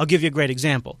 I'll give you a great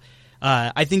example.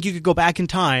 I think you could go back in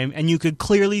time and you could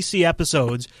clearly see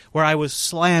episodes where I was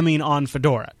slamming on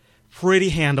Fedora, pretty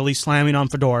handily slamming on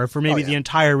Fedora for maybe the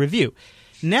entire review.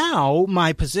 Now,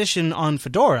 my position on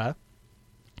Fedora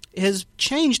has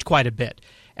changed quite a bit.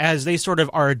 As they sort of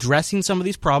are addressing some of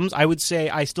these problems, I would say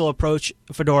I still approach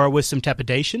Fedora with some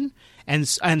trepidation and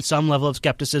some level of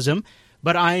skepticism.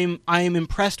 But I'm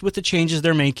impressed with the changes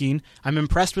they're making. I'm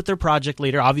impressed with their project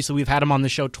leader. Obviously, we've had him on the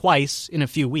show twice in a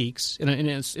few weeks. In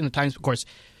the times, of course,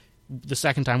 the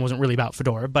second time wasn't really about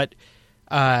Fedora. But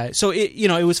so it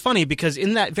was funny because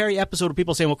in that very episode where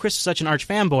people saying, "Well, Chris is such an arch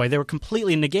fanboy," they were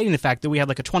completely negating the fact that we had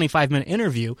like a 25-minute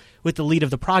interview with the lead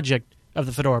of the project of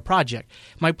the Fedora project.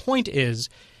 My point is,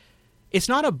 it's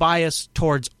not a bias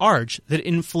towards Arch that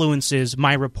influences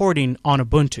my reporting on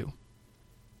Ubuntu.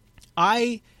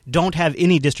 I don't have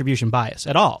any distribution bias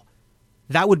at all.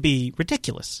 That would be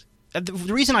ridiculous. The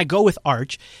reason I go with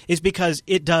Arch is because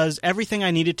it does everything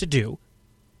I need it to do,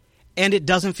 and it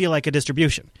doesn't feel like a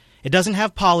distribution. It doesn't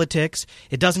have politics.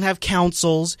 It doesn't have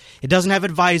councils. It doesn't have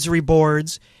advisory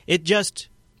boards. It just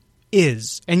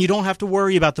is. And you don't have to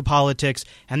worry about the politics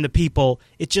and the people.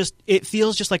 It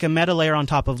feels just like a meta layer on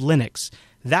top of Linux.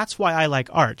 That's why I like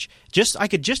Arch. I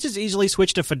could just as easily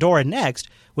switch to Fedora next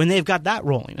when they've got that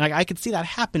rolling. I could see that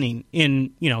happening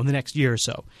in the next year or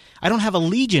so. I don't have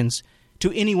allegiance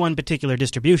to any one particular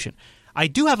distribution. I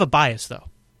do have a bias, though.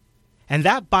 And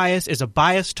that bias is a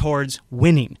bias towards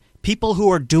winning. People who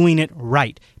are doing it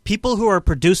right. People who are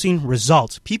producing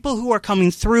results. People who are coming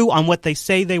through on what they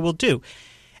say they will do.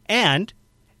 And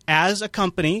as a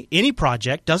company, any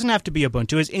project, doesn't have to be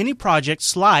Ubuntu, as any project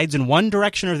slides in one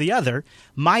direction or the other,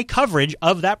 my coverage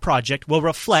of that project will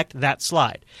reflect that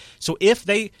slide. So if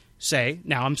they say,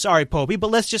 now I'm sorry, Popey,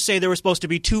 but let's just say there were supposed to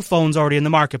be 2 phones already in the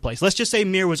marketplace. Let's just say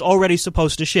Mir was already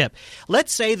supposed to ship.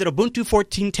 Let's say that Ubuntu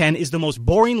 14.10 is the most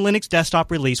boring Linux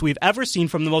desktop release we've ever seen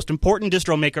from the most important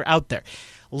distro maker out there.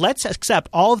 Let's accept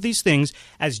all of these things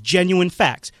as genuine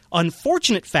facts.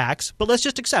 Unfortunate facts, but let's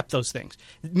just accept those things.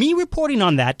 Me reporting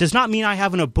on that does not mean I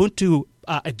have an Ubuntu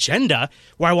agenda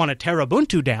where I want to tear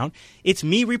Ubuntu down. It's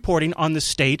me reporting on the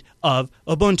state of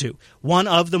Ubuntu, one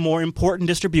of the more important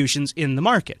distributions in the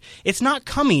market. It's not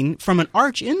coming from an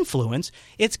Arch influence.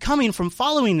 It's coming from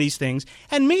following these things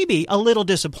and maybe a little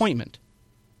disappointment.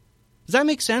 Does that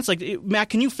make sense? Matt,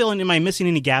 can you fill in? Am I missing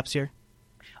any gaps here?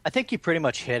 I think you pretty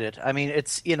much hit it. I mean,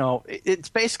 it's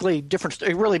basically different.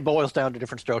 It really boils down to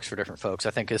different strokes for different folks. I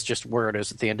think it's just where it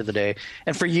is at the end of the day.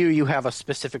 And for you have a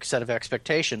specific set of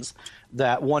expectations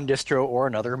that one distro or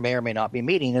another may or may not be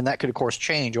meeting, and that could, of course,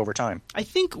 change over time. I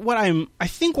think what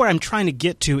I'm trying to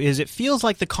get to is it feels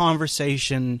like the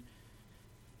conversation.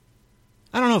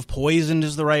 I don't know if poisoned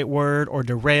is the right word or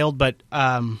derailed, but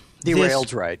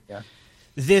derailed's right. Yeah.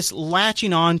 This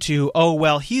latching on to, oh,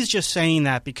 well, he's just saying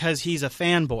that because he's a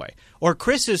fanboy, or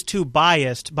Chris is too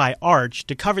biased by Arch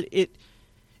to cover it.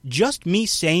 Just me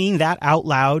saying that out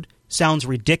loud sounds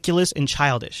ridiculous and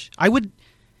childish. I would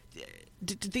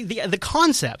the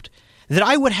concept that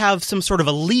I would have some sort of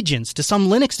allegiance to some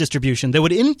Linux distribution that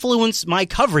would influence my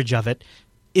coverage of it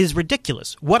is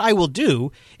ridiculous. What I will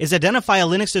do is identify a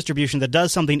Linux distribution that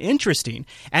does something interesting,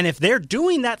 and if they're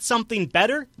doing that something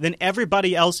better than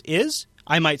everybody else is,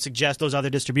 I might suggest those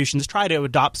other distributions try to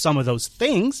adopt some of those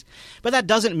things, but that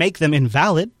doesn't make them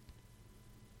invalid.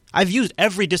 I've used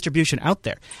every distribution out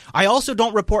there. I also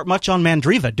don't report much on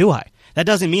Mandriva, do I? That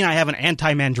doesn't mean I have an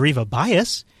anti-Mandriva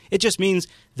bias. It just means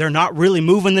they're not really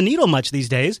moving the needle much these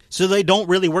days, so they don't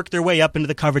really work their way up into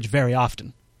the coverage very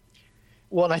often.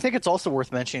 Well, and I think it's also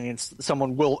worth mentioning,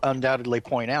 someone will undoubtedly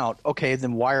point out, okay,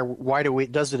 then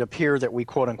does it appear that we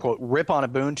quote unquote rip on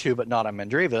Ubuntu but not on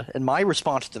Mandriva? And my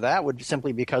response to that would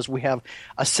simply because we have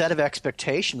a set of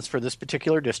expectations for this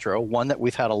particular distro, one that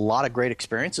we've had a lot of great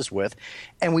experiences with,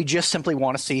 and we just simply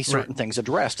want to see certain things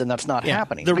addressed, and that's not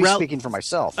happening. Speaking for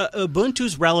myself.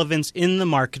 Ubuntu's relevance in the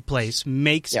marketplace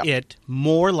makes it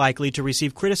more likely to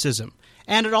receive criticism.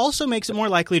 And it also makes it more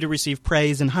likely to receive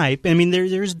praise and hype. I mean,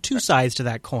 there's two sides to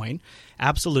that coin.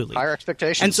 Absolutely. Higher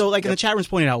expectations. And so, like in the chat room's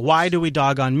pointing out, why do we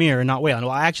dog on Mir and not Wayland?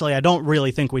 Well, actually, I don't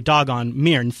really think we dog on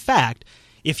Mir. In fact,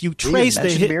 if you trace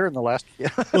Mir in the last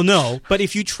well, no, but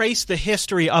if you trace the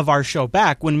history of our show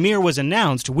back, when Mir was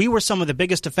announced, we were some of the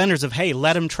biggest defenders of, hey,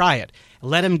 let him try it.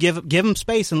 Let him give him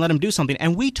space and let him do something.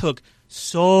 And we took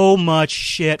so much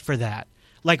shit for that.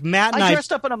 Like Matt and I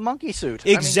dressed up in a monkey suit.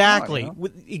 Exactly. I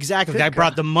mean, exactly. I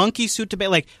brought the monkey suit to bed.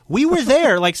 Like, we were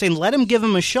there, like saying, let him give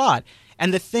him a shot.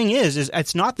 And the thing is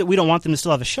it's not that we don't want them to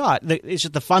still have a shot. It's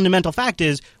just the fundamental fact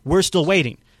is we're still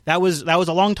waiting. That was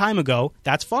a long time ago.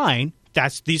 That's fine.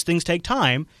 These things take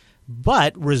time.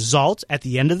 But results at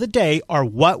the end of the day are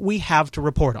what we have to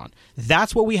report on.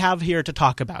 That's what we have here to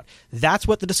talk about. That's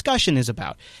what the discussion is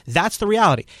about. That's the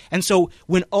reality. And so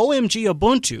when OMG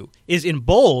Ubuntu is in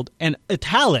bold and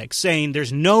italics saying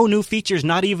there's no new features,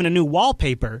 not even a new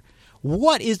wallpaper,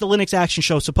 what is the Linux Action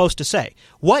Show supposed to say?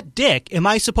 What dick am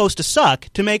I supposed to suck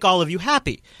to make all of you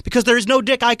happy? Because there is no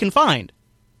dick I can find.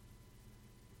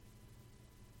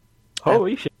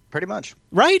 Holy shit. Pretty much.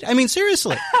 Right? I mean,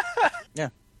 seriously. Yeah.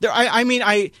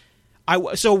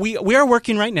 So we are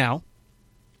working right now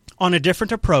on a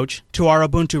different approach to our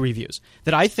Ubuntu reviews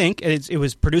that I think it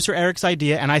was producer Eric's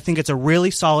idea, and I think it's a really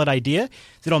solid idea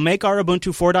that'll make our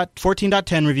Ubuntu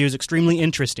 14.10 reviews extremely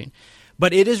interesting.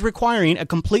 But it is requiring a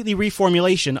completely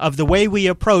reformulation of the way we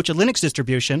approach a Linux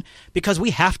distribution because we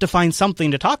have to find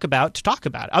something to talk about.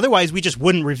 Otherwise, we just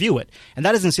wouldn't review it, and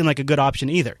that doesn't seem like a good option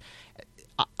either.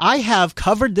 I have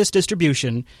covered this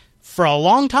distribution for a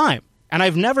long time. And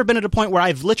I've never been at a point where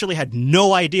I've literally had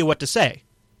no idea what to say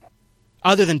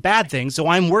other than bad things. So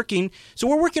we're working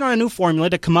on a new formula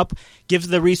to come up, give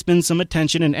the respin some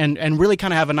attention and really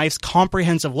kind of have a nice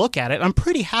comprehensive look at it. I'm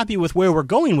pretty happy with where we're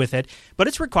going with it, but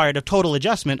it's required a total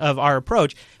adjustment of our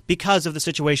approach because of the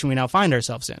situation we now find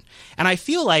ourselves in. And I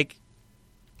feel like,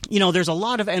 there's a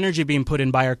lot of energy being put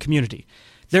in by our community.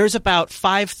 There's about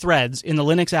 5 threads in the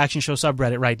Linux Action Show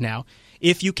subreddit right now,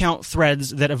 if you count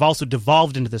threads that have also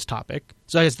devolved into this topic.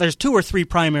 So there's 2 or 3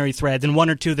 primary threads and 1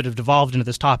 or 2 that have devolved into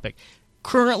this topic,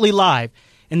 currently live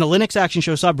in the Linux Action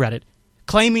Show subreddit,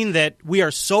 claiming that we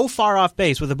are so far off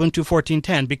base with Ubuntu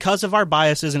 14.10 because of our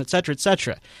biases and et cetera, et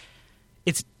cetera.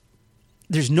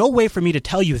 There's no way for me to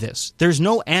tell you this. There's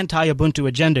no anti-Ubuntu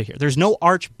agenda here. There's no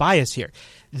arch bias here.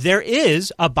 There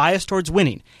is a bias towards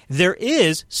winning. There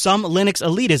is some Linux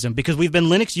elitism because we've been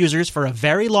Linux users for a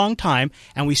very long time,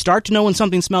 and we start to know when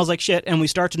something smells like shit, and we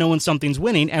start to know when something's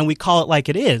winning, and we call it like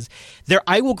it is.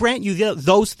 I will grant you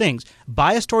those things.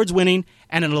 Bias towards winning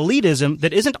and an elitism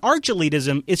that isn't arch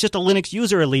elitism, it's just a Linux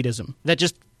user elitism.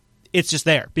 It's just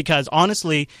there. Because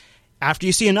honestly, after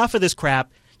you see enough of this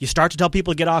crap, you start to tell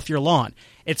people to get off your lawn.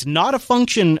 It's not a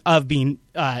function of being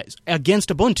against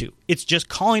Ubuntu. It's just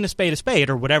calling a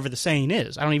spade or whatever the saying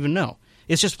is. I don't even know.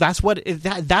 It's just that's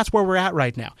where we're at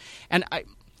right now. And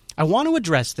I want to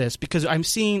address this because I'm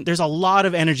seeing there's a lot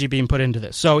of energy being put into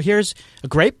this. So there's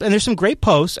some great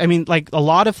posts. I mean, like a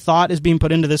lot of thought is being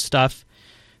put into this stuff,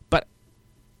 but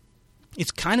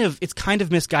it's kind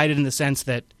of misguided in the sense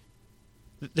that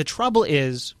the trouble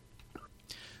is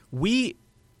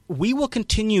we will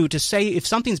continue to say if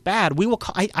something's bad,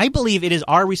 I believe it is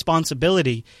our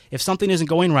responsibility if something isn't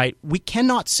going right. We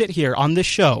cannot sit here on this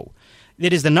show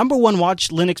that is the number one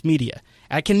watched Linux media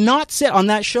I cannot sit on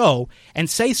that show and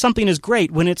say something is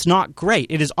great when it's not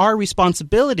great. It is our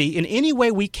responsibility in any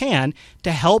way we can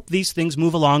to help these things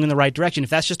move along in the right direction. If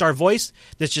that's just our voice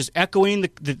that's just echoing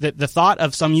the thought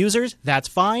of some users, that's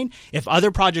fine. If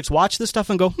other projects watch this stuff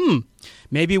and go,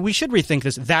 maybe we should rethink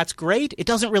this, that's great. It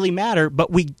doesn't really matter,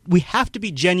 but we have to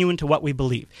be genuine to what we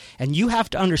believe. And you have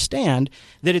to understand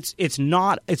that it's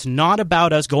not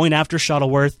about us going after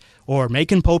Shuttleworth or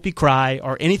making Popey cry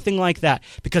or anything like that.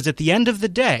 Because at the end of the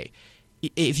day,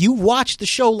 if you watch the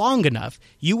show long enough,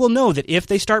 you will know that if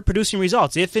they start producing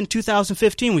results, if in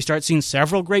 2015 we start seeing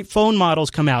several great phone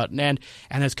models come out, and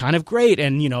it's kind of great,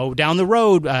 and down the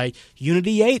road,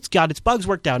 Unity 8's got its bugs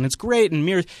worked out, and it's great, and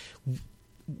mirrors,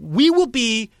 we will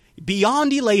be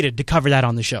beyond elated to cover that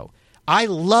on the show. I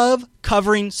love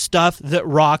covering stuff that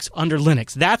rocks under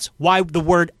Linux. That's why the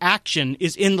word action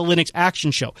is in the Linux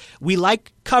Action Show. We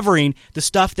like covering the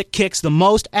stuff that kicks the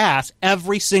most ass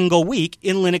every single week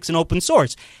in Linux and open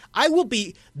source. I will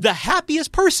be the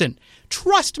happiest person.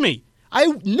 Trust me.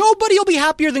 Nobody will be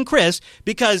happier than Chris,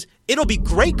 because it'll be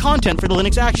great content for the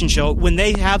Linux Action Show when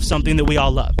they have something that we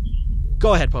all love.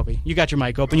 Go ahead, Popey. You got your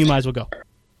mic open. You might as well go.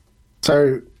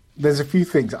 So there's a few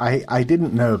things I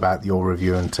didn't know about your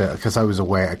review until, because I was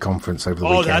away at a conference over the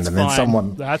weekend, and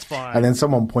then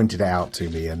someone pointed it out to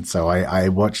me, and so I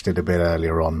watched it a bit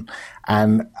earlier on,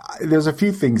 and there's a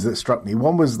few things that struck me.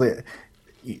 One was that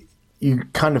you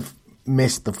kind of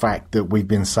missed the fact that we've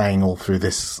been saying all through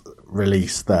this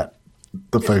release that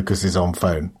the focus is on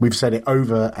phone. We've said it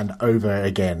over and over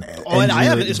again. And I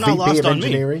haven't. It's not lost on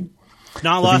me.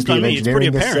 Not lost on me. It's pretty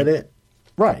apparent. Said it.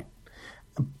 Right.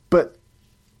 But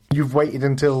you've waited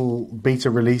until beta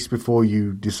release before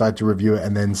you decide to review it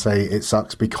and then say it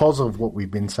sucks because of what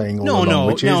we've been saying all along,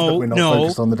 which is that we're not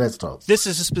focused on the desktop. This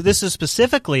is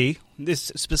specifically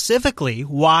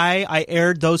why I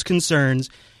aired those concerns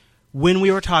when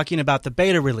we were talking about the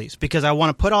beta release, because I want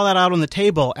to put all that out on the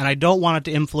table, and I don't want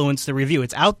it to influence the review.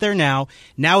 It's out there now.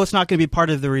 Now it's not going to be part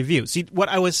of the review. See, what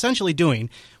I was essentially doing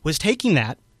was taking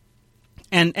that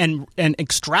and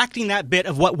extracting that bit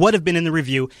of what would have been in the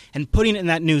review and putting it in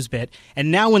that news bit. And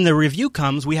now when the review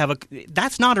comes, we have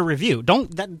that's not a review.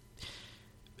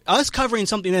 Us covering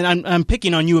something, and I'm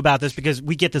picking on you about this because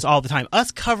we get this all the time.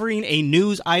 Us covering a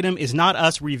news item is not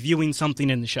us reviewing something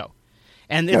in the show.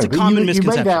 And it's a common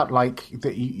misconception. You made out like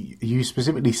that. You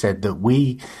specifically said that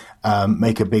we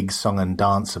make a big song and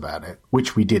dance about it,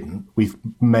 which we didn't. We've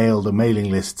mailed a mailing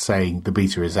list saying the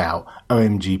beta is out.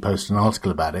 OMG post an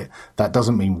article about it. That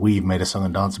doesn't mean we've made a song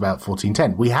and dance about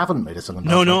 1410. We haven't made a song and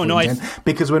dance about 1410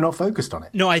 because we're not focused on it.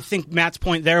 No, I think Matt's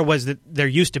point there was that there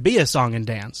used to be a song and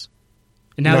dance.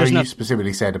 And now you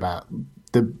specifically said about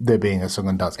there being a song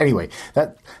and dance. Anyway,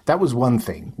 that was one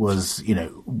thing. Was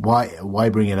why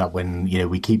bring it up when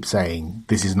we keep saying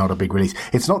this is not a big release?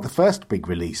 It's not the first big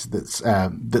release that's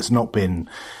not been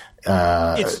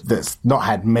that's not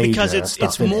had major because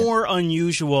it's more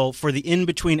unusual for the in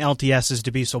between LTSs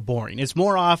to be so boring. It's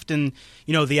more often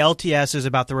the LTS is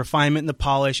about the refinement and the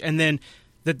polish, and then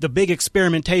the big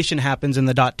experimentation happens in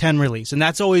the .10 release, and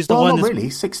that's always the one. Not really.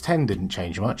 6.10 didn't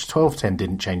change much. 12.10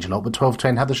 didn't change a lot, but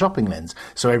 12.10 had the shopping lens,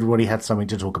 so everybody had something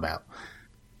to talk about.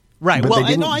 Right. But I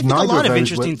think a lot of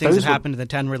interesting things have happened in the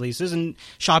 10 releases, and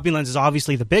shopping lens is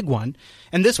obviously the big one.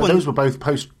 And those were both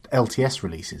post LTS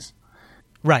releases.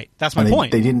 Right. That's my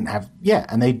point. They didn't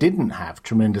have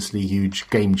tremendously huge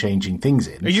game changing things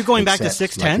in. Are you going back to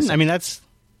 6.10? I mean, that's.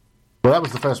 Well, that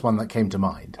was the first one that came to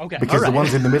mind. Okay, because the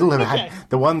ones in the middle have had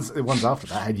the ones after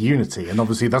that had Unity, and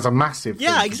obviously that's a massive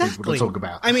thing for people to talk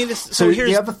about. I mean,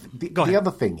 the other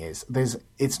thing is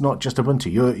it's not just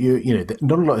Ubuntu.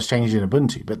 Not a lot has changed in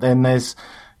Ubuntu, but then there's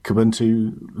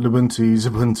Kubuntu, Lubuntu,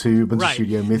 Xubuntu, Ubuntu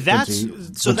Studio,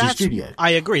 Ubuntu Studio.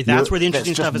 I agree. That's where the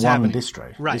interesting stuff is happening.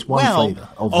 Distro. Right. It's one flavor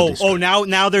of the distro.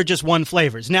 Now they're just one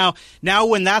flavors. Now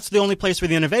when that's the only place where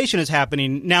the innovation is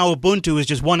happening, now Ubuntu is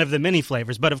just one of the many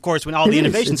flavors. But of course, when all the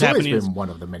innovation's happening, it's always been one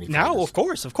of the many flavors. Now, of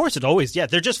course, it always. Yeah,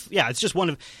 it's just one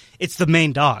of. It's the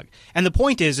main dog. And the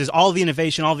point is all the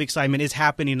innovation, all the excitement is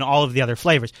happening in all of the other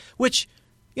flavors, which.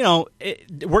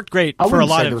 It worked great for a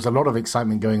lot of. There was a lot of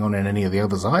excitement going on in any of the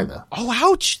others either. Oh,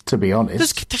 ouch! To be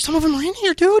honest, there's some of them are in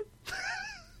here, dude.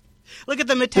 Look at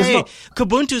the Mate.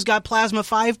 Kubuntu's got Plasma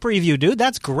 5 preview, dude.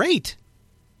 That's great.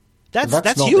 That's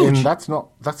huge. That's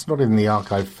not in the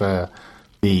archive for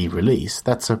the release.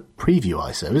 That's a preview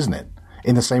ISO, isn't it?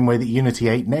 In the same way that Unity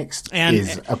 8 Next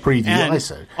is a preview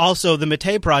ISO. Also, the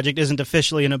Mate project isn't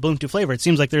officially an Ubuntu flavor. It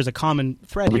seems like there's a common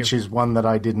thread which is one that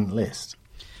I didn't list.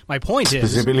 My point is...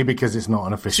 Specifically because it's not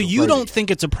an official So you don't think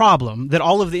it's a problem that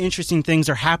all of the interesting things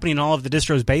are happening in all of the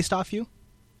distros based off you?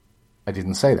 I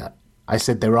didn't say that. I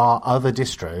said there are other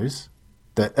distros,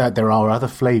 that there are other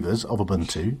flavors of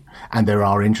Ubuntu, and there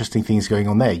are interesting things going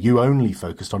on there. You only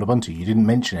focused on Ubuntu. You didn't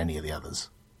mention any of the others.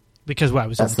 Because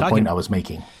that's the point I was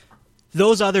making.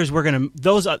 Those others were going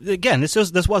to again. This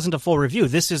wasn't a full review.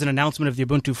 This is an announcement of the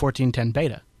Ubuntu 14.10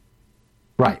 beta.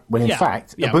 Right. When in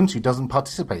fact, Ubuntu doesn't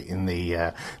participate in the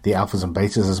alphas and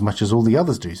betas as much as all the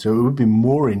others do. So it would be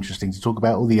more interesting to talk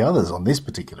about all the others on this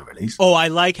particular release. Oh, I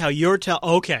like how you're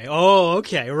okay. Oh,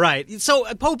 okay. Right. So,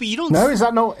 Popey, you don't. No, is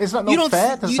that not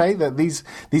fair to say that these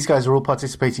guys are all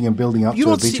participating and building up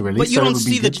to a beta release? But you don't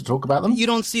see to talk about them. You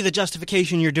don't see the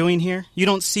justification you're doing here. You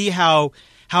don't see how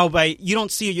you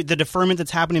don't see the deferment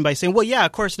that's happening by saying, well, yeah,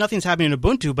 of course, nothing's happening in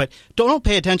Ubuntu, but don't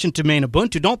pay attention to main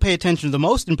Ubuntu. Don't pay attention to the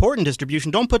most important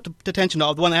distribution. Don't put attention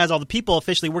to the one that has all the people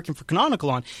officially working for Canonical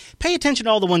on. Pay attention to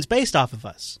all the ones based off of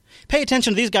us. Pay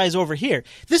attention to these guys over here.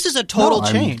 This is a total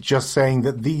change. I'm just saying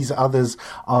that these others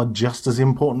are just as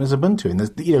important as Ubuntu. And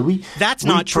that's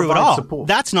not true at all. Support.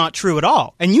 That's not true at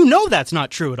all. And you know that's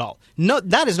not true at all. No,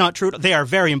 that is not true. They are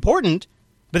very important,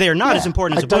 but they are not as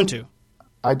important as Ubuntu.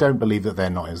 I don't believe that they're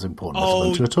not as important as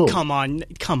Ubuntu at all.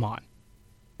 Come on.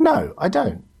 No, I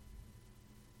don't.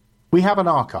 We have an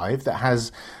archive that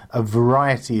has a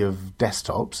variety of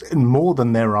desktops, and more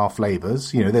than there are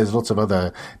flavors. There's lots of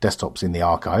other desktops in the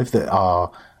archive that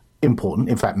are important.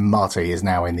 In fact, Mate is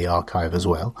now in the archive as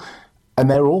well, and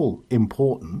they're all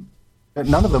important.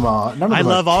 None of them are. I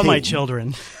love all my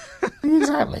children.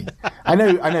 Exactly. I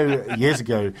know. Years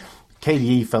ago,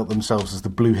 KDE felt themselves as the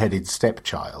blue-headed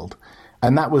stepchild.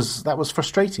 And that was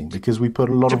frustrating because we put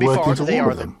a lot of work into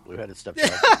all of them. Blue-headed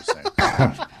stepchild.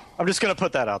 I'm just going to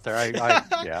put that out there.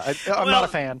 I'm not a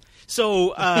fan.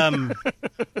 So I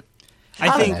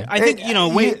think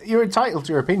you're entitled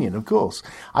to your opinion, of course.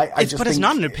 But it's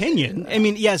not an opinion. I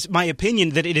mean, yes, my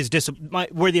opinion that it is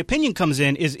where the opinion comes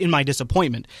in is in my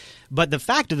disappointment. But the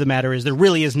fact of the matter is there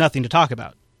really is nothing to talk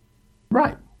about.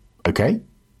 Right. Okay.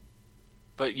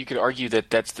 But you could argue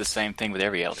that that's the same thing with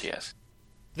every LTS.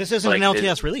 This isn't an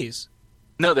LTS release.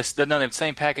 No, the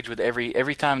same package with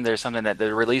every time there's something that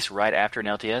the release right after an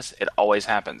LTS, it always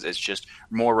happens. It's just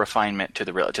more refinement to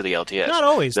the LTS. Not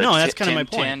always. No, that's kind of my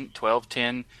point.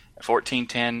 12.10,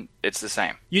 14.10, it's the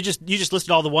same. You just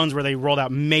listed all the ones where they rolled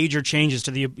out major changes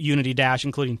to the Unity Dash,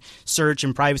 including search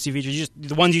and privacy features.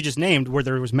 The ones you just named where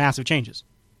there was massive changes.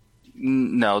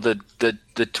 No, the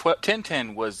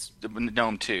 10.10 was the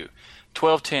GNOME 2.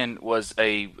 12.10 was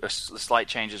a slight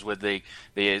changes with the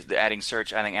adding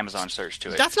search, adding Amazon search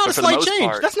to it. That's not a slight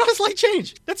change. That's not a slight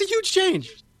change. That's a huge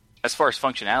change. As far as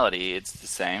functionality, it's the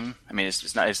same. I mean,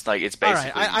 it's not. It's like it's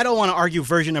basically. All right, I don't want to argue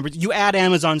version numbers. You add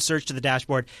Amazon search to the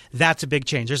dashboard. That's a big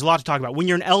change. There's a lot to talk about. When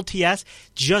you're an LTS,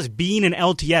 just being an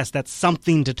LTS, that's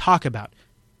something to talk about.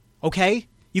 Okay,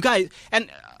 you guys,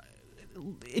 and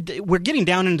we're getting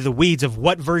down into the weeds of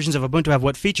what versions of Ubuntu have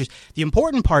what features. The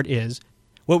important part is.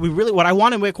 What I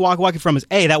want to walk you from is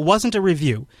that wasn't a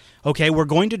review. Okay, we're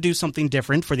going to do something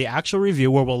different for the actual review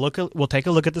where we'll take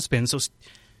a look at the spin.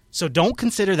 So don't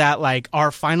consider that like our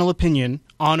final opinion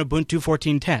on Ubuntu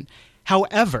 14.10.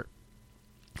 However,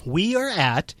 we are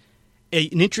at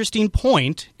an interesting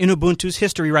point in Ubuntu's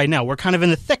history right now. We're kind of in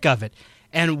the thick of it,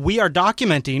 and we are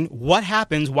documenting what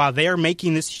happens while they are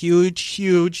making this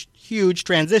huge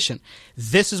transition.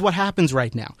 This is what happens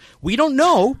right now. We don't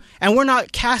know, and we're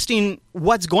not casting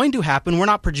what's going to happen. We're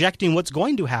not projecting what's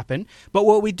going to happen. But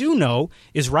what we do know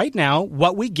is right now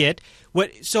what we get.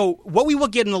 What we will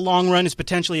get in the long run is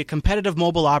potentially a competitive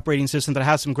mobile operating system that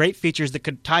has some great features that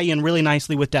could tie in really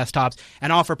nicely with desktops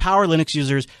and offer Power Linux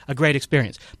users a great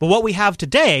experience. But what we have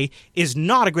today is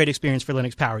not a great experience for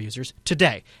Linux Power users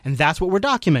today, and that's what we're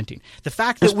documenting. The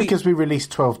fact that because we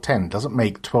released 12.10 doesn't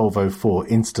make 12.04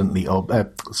 instantly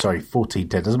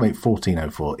 14.10 doesn't make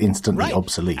 14.04 instantly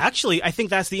obsolete. Actually, I think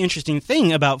that's the interesting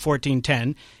thing about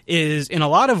 14.10 is in a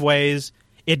lot of ways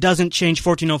it doesn't change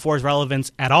 14.04's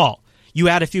relevance at all. You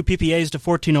add a few PPAs to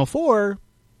 14.04,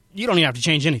 you don't even have to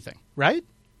change anything, right?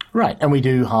 Right, and we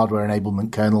do hardware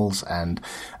enablement kernels and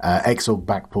Xorg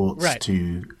backports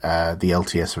to the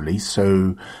LTS release.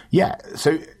 So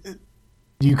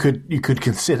you could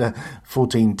consider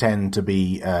 14.10 to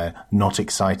be not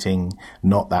exciting,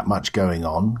 not that much going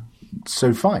on.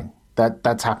 So fine,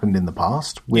 that's happened in the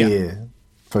past. We're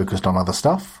focused on other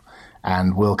stuff,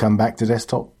 and we'll come back to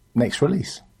desktop next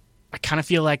release. I kind of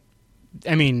feel like,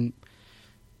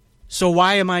 so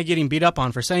why am I getting beat up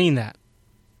on for saying that?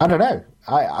 I don't know.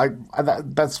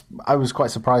 I was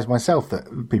quite surprised myself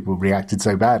that people reacted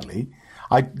so badly.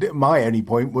 My only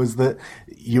point was that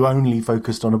you only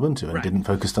focused on Ubuntu and didn't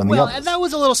focus on the others. Well, that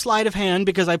was a little sleight of hand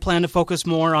because I planned to focus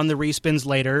more on the respins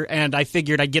later, and I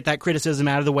figured I'd get that criticism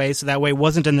out of the way so that way it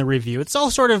wasn't in the review. It's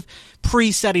all sort of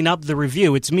pre-setting up the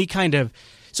review. It's me kind of...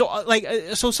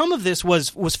 So some of this was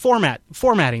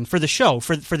formatting for the show,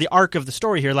 for the arc of the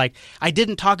story here. Like, I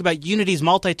didn't talk about Unity's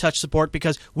multi-touch support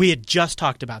because we had just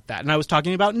talked about that, and I was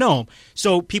talking about GNOME.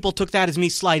 So people took that as me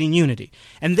sliding Unity.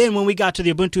 And then when we got to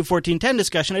the Ubuntu 14.10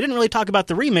 discussion, I didn't really talk about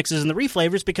the remixes and the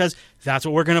reflavors because that's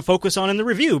what we're going to focus on in the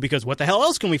review, because what the hell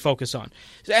else can we focus on?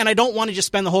 And I don't want to just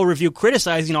spend the whole review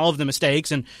criticizing all of the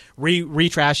mistakes and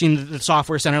retrashing the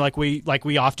Software Center like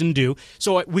we often do.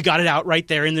 So we got it out right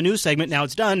there in the news segment. Now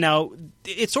it's done. Now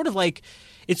it's sort of like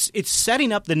it's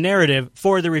setting up the narrative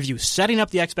for the review, setting up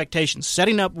the expectations,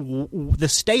 setting up the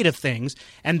state of things,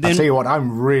 and then I'll tell you what,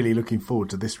 I'm really looking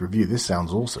forward to this review. This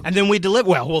sounds awesome. And then we deliver.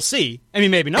 Well, we'll see. I mean,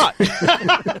 maybe not.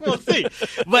 We'll see.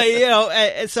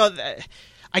 But so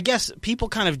I guess people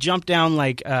kind of jump down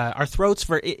like our throats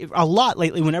for a lot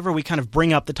lately whenever we kind of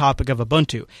bring up the topic of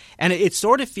Ubuntu, and it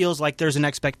sort of feels like there's an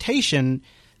expectation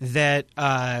that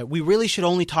we really should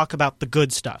only talk about the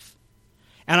good stuff.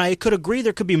 And I could agree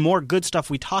there could be more good stuff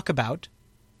we talk about.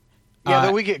 Yeah,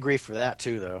 though we get grief for that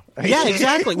too, though. Yeah,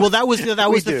 exactly. Well, that was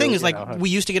the thing. Is like we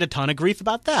used to get a ton of grief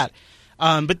about that.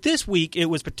 But this week it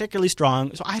was particularly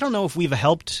strong. So I don't know if we've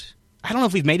helped. I don't know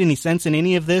if we've made any sense in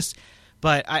any of this.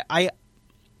 But I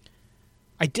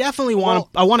definitely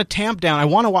want to. I want to tamp down.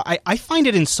 I find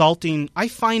it insulting. I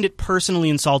find it personally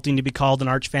insulting to be called an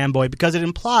arch fanboy because it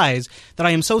implies that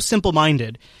I am so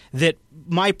simple-minded that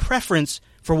my preference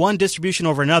for one distribution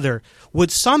over another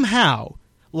would somehow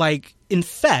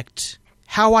infect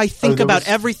how I think about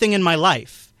everything in my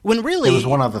life. When really there was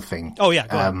one other thing. Oh yeah,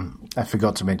 go ahead. I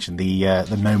forgot to mention the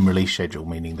GNOME release schedule,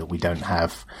 meaning that we don't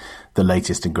have the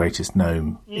latest and greatest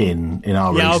GNOME in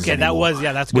our releases anymore,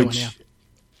 that's a good one. Yeah.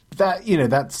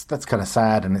 That's kind of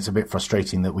sad, and it's a bit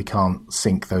frustrating that we can't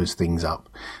sync those things up.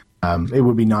 It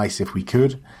would be nice if we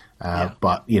could.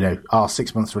 But, our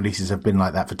 6 months releases have been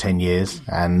like that for 10 years.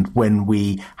 And when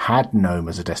we had GNOME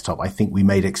as a desktop, I think we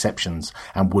made exceptions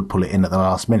and would pull it in at the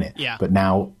last minute. Yeah. But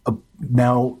now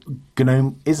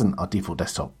GNOME isn't our default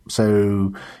desktop.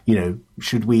 So,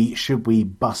 should we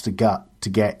bust a gut to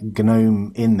get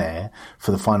GNOME in there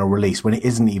for the final release when it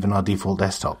isn't even our default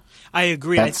desktop? I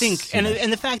agree. I think, and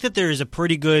the fact that there is a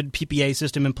pretty good PPA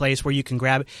system in place where you can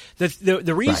grab it.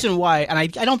 The reason why, and I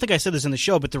don't think I said this in the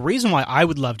show, but the reason why I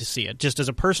would love to see it, just as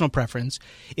a personal preference,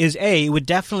 is it would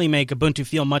definitely make Ubuntu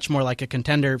feel much more like a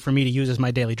contender for me to use as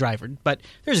my daily driver. But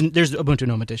there's Ubuntu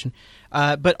GNOME Edition.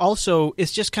 But also, it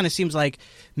just kind of seems like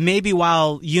maybe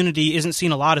while Unity isn't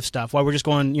seeing a lot of stuff, while we're just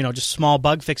going, just small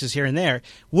bug fixes here and there,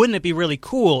 wouldn't it be really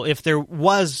cool if there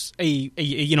was a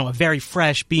very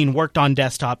fresh, being worked on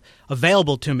desktop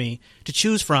available to me to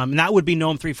choose from, and that would be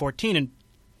GNOME 3.14. And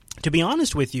to be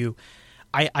honest with you,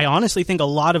 I honestly think a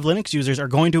lot of Linux users are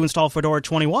going to install Fedora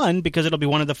 21 because it'll be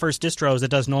one of the first distros that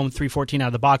does GNOME 3.14 out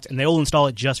of the box, and they will install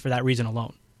it just for that reason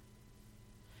alone.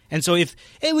 And so if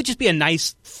it would just be a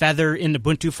nice feather in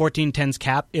Ubuntu 14.10's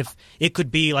cap if it could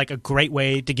be like a great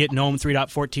way to get GNOME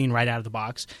 3.14 right out of the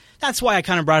box. That's why I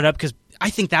kind of brought it up, because I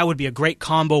think that would be a great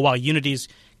combo while Unity's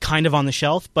kind of on the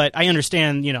shelf. But I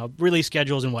understand, release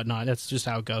schedules and whatnot. That's just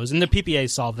how it goes. And the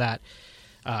PPAs solve that.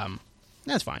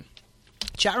 That's fine.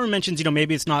 Chat room mentions,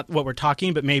 maybe it's not what we're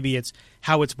talking, but maybe it's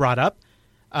how it's brought up.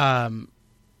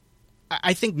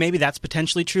 I think maybe that's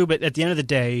potentially true, but at the end of the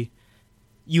day,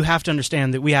 you have to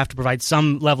understand that we have to provide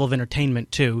some level of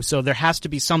entertainment too. So there has to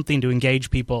be something to engage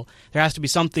people. There has to be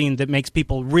something that makes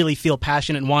people really feel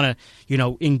passionate and want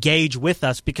to, engage with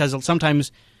us, because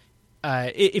sometimes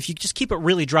if you just keep it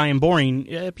really dry and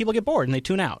boring, people get bored and they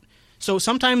tune out. So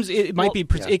sometimes it might be,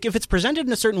 if it's presented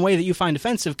in a certain way that you find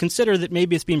offensive, consider that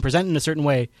maybe it's being presented in a certain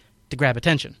way to grab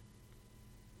attention.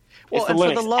 Well, and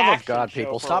for the love of God,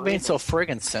 people, stop being so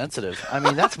friggin' sensitive. I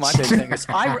mean, that's my big thing.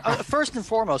 First and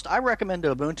foremost, I recommend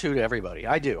Ubuntu to everybody.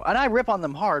 I do. And I rip on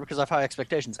them hard because I have high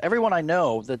expectations. Everyone I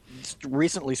know that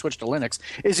recently switched to Linux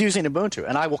is using Ubuntu,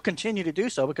 and I will continue to do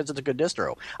so because it's a good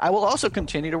distro. I will also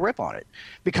continue to rip on it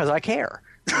because I care.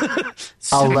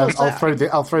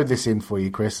 I'll throw this in for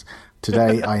you, Chris.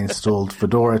 Today I installed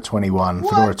Fedora 21,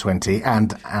 Fedora 20,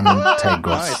 and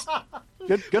Tegros. Nice.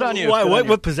 Good on you.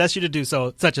 What possessed you to do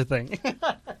such a thing?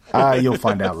 You'll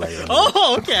find out later.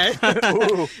 Oh, okay.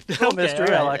 Ooh,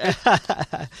 mystery. Right. I like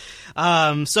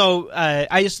it. So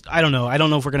I don't know. I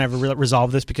don't know if we're going to ever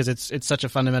resolve this because it's such a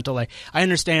fundamental. I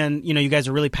understand, you guys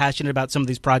are really passionate about some of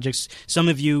these projects. Some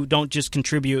of you don't just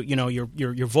contribute,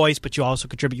 your voice, but you also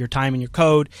contribute your time and your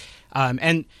code.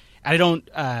 And I don't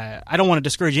want to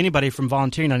discourage anybody from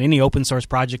volunteering on any open source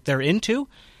project they're into.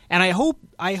 And I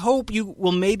hope you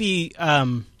will maybe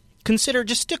consider,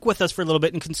 just stick with us for a little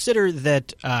bit and consider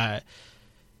that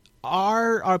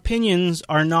our opinions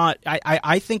are not.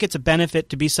 I think it's a benefit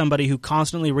to be somebody who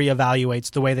constantly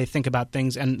reevaluates the way they think about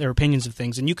things and their opinions of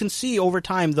things. And you can see over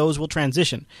time those will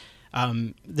transition.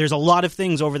 There's a lot of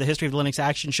things over the history of the Linux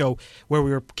Action Show where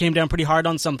we came down pretty hard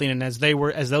on something, and as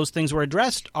those things were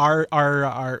addressed,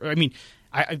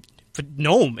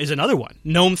 GNOME is another one.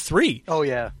 GNOME 3. Oh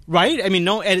yeah, right. I mean,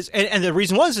 and the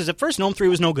reason is at first GNOME 3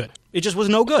 was no good. It just was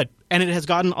no good, and it has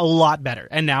gotten a lot better.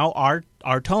 And now our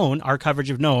tone, our coverage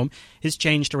of GNOME, has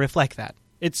changed to reflect that.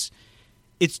 It's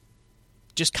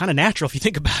just kind of natural if you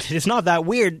think about it. It's not that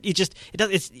weird. It's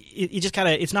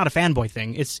not a fanboy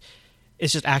thing. It's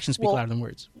just actions speak louder than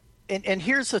words. And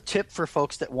here's a tip for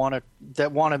folks that want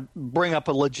to bring up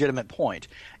a legitimate point.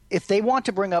 If they want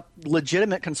to bring up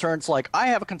legitimate concerns like, I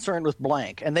have a concern with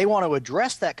blank, and they want to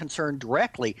address that concern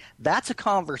directly, that's a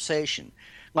conversation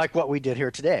like what we did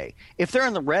here today. If they're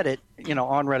in the Reddit,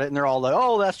 on Reddit, and they're all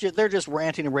like, they're just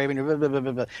ranting and raving, blah, blah, blah,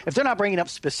 blah, blah. If they're not bringing up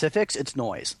specifics, it's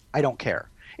noise. I don't care.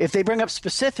 If they bring up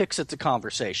specifics, it's a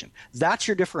conversation. That's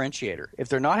your differentiator. If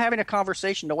they're not having a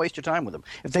conversation, don't waste your time with them.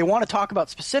 If they want to talk about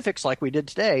specifics like we did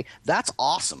today, that's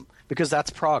awesome because that's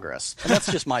progress. And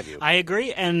that's just my view. I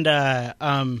agree, and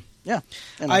yeah.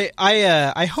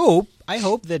 I hope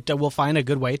that we'll find a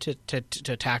good way to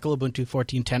tackle Ubuntu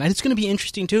 14.10. And it's going to be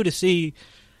interesting too to see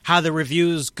how the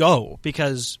reviews go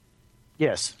because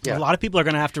a lot of people are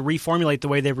going to have to reformulate the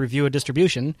way they review a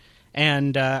distribution.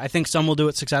 And I think some will do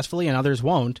it successfully and others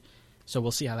won't. So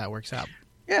we'll see how that works out.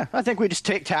 Yeah, I think we just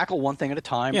tackle one thing at a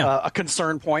time. Yeah. A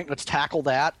concern point, let's tackle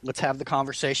that. Let's have the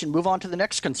conversation. Move on to the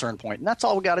next concern point. And that's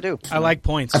all we got to do. I like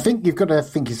points. I think you've got to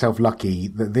think yourself lucky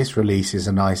that this release is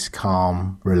a nice,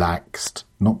 calm, relaxed,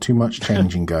 not too much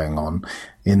changing going on.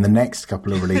 In the next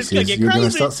couple of releases, you're going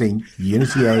to start seeing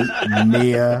Unity 8,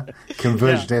 Mia,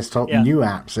 Converge Desktop, new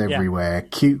apps everywhere,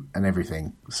 Qt and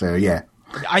everything. So, yeah.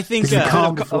 I think a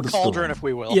cauldron, if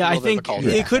we will. Yeah, I think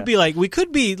it could be like we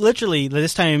could be literally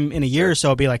this time in a year or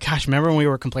so. Be like, gosh, remember when we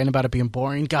were complaining about it being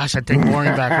boring? Gosh, I'd take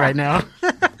boring back right now.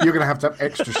 You're going to have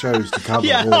extra shows to cover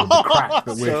all the crap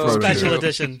that we're throwing. Special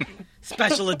edition.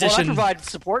 Special edition. Well, I provide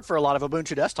support for a lot of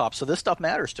Ubuntu desktops, so this stuff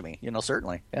matters to me.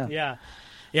 Certainly. Yeah.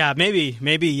 Yeah, maybe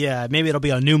it'll be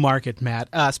a new market,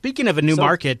 Matt. Speaking of a new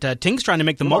market, Ting's trying to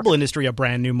make the mobile industry a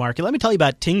brand new market. Let me tell you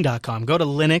about Ting.com. Go to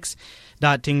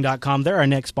Linux.ting.com. They're our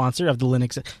next sponsor of the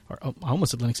Linux,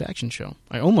 almost the Linux Action Show.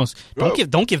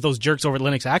 Don't give those jerks over at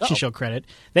Linux Action Show credit.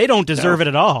 They don't deserve it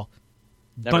at all.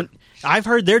 Never. But I've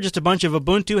heard they're just a bunch of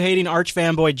Ubuntu-hating arch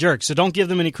fanboy jerks, so don't give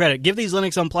them any credit. Give these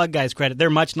Linux Unplugged guys credit. They're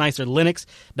much nicer.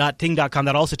 Linux.ting.com.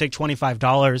 That'll also take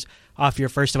 $25 off your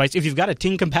first device. If you've got a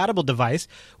Ting-compatible device,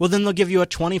 well, then they'll give you a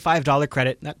 $25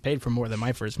 credit. That paid for more than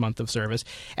my first month of service.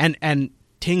 And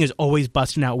Ting is always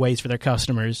busting out ways for their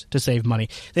customers to save money.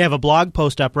 They have a blog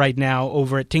post up right now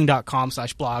over at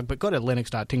ting.com/blog, but go to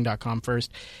linux.ting.com first.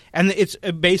 And it's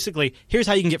basically, here's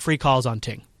how you can get free calls on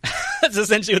Ting. That's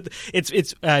essentially what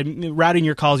it's routing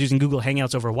your calls using Google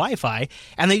Hangouts over Wi-Fi,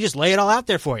 and they just lay it all out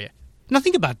there for you. Now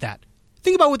think about that.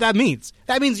 Think about what that means.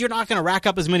 That means you're not going to rack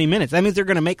up as many minutes. That means they're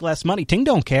going to make less money. Ting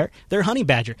don't care. They're Honey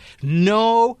Badger.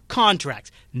 No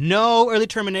contracts, no early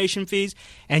termination fees,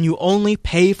 and you only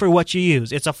pay for what you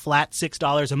use. It's a flat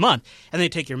 $6 a month. And they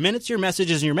take your minutes, your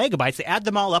messages, and your megabytes. They add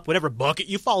them all up, whatever bucket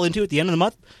you fall into at the end of the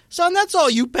month. Son, that's all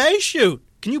you pay. Shoot.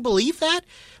 Can you believe that?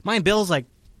 My bill's like,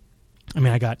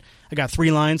 I got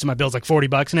 3 lines, and my bill's like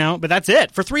 $40 now, but that's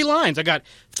it for 3 lines. I got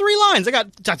 3 lines.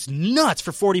 That's nuts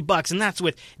for $40, and that's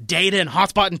with data and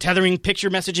hotspot and tethering, picture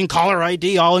messaging, caller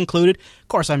ID, all included. Of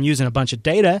course, I'm using a bunch of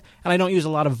data, and I don't use a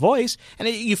lot of voice. And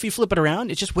if you flip it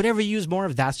around, it's just whatever you use more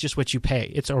of, that's just what you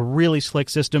pay. It's a really slick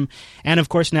system. And of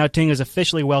course, now Ting is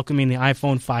officially welcoming the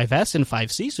iPhone 5S and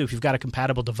 5C. So if you've got a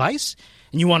compatible device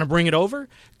and you want to bring it over,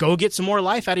 go get some more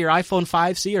life out of your iPhone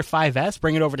 5C or 5S.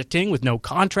 Bring it over to Ting with no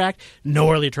contract,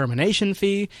 no early termination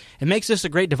fee. It makes this a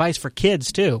great device for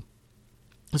kids, too.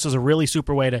 This is a really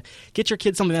super way to get your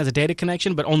kids something that has a data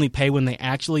connection, but only pay when they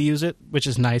actually use it, which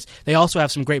is nice. They also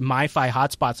have some great MiFi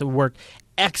hotspots that work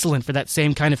excellent for that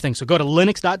same kind of thing. So go to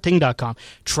linux.ting.com.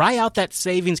 Try out that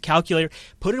savings calculator.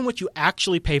 Put in what you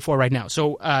actually pay for right now.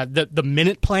 So the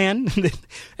minute plan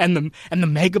and the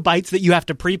megabytes that you have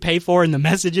to prepay for and the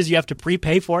messages you have to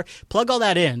prepay for, plug all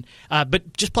that in.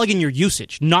 But just plug in your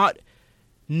usage, not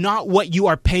what you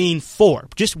are paying for,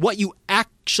 just what you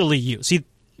actually use. See,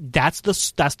 that's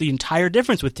the entire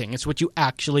difference with Ting. It's what you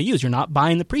actually use. You're not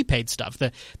buying the prepaid stuff,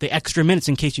 the extra minutes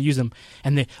in case you use them.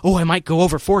 And I might go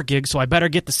over 4 gigs, so I better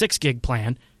get the 6 gig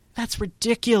plan. That's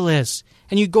ridiculous.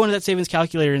 And you go into that savings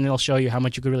calculator and they'll show you how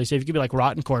much you could really save. You could be like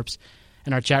Rotten Corpse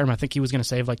in our chat room. I think he was going to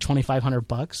save like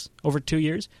 $2,500 over 2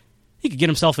 years. He could get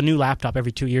himself a new laptop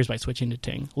every 2 years by switching to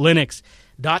Ting.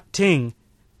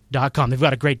 Linux.ting.com. They've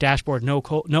got a great dashboard, no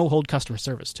hold customer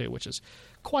service too, which is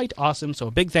quite awesome. So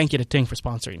a big thank you to Ting for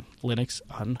sponsoring Linux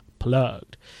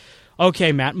Unplugged.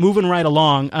 Okay, Matt, moving right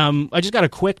along. I just got a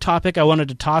quick topic I wanted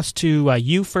to toss to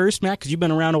you first, Matt, because you've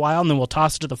been around a while, and then we'll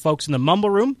toss it to the folks in the Mumble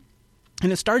Room.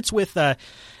 And it starts with an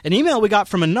email we got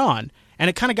from Anon, and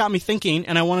it kind of got me thinking,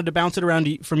 and I wanted to bounce it around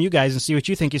from you guys and see what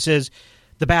you think. It says,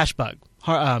 the bash bug,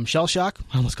 shell shock,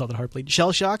 I almost called it heartbleed,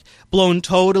 shell shock, blown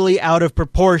totally out of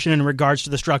proportion in regards to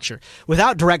the structure,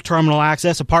 without direct terminal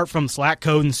access apart from Slack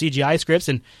code and CGI scripts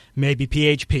and maybe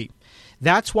PHP.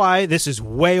 That's why this is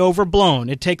way overblown.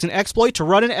 It takes an exploit to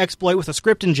run an exploit with a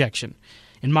script injection.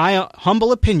 In my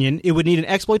humble opinion, it would need an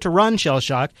exploit to run shell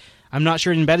shock. I'm not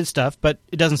sure in embedded stuff, but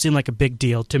it doesn't seem like a big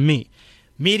deal to me.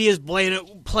 Media's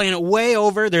playing it way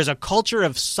over. There's a culture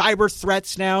of cyber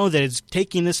threats now that is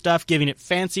taking this stuff, giving it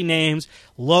fancy names,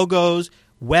 logos,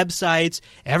 websites.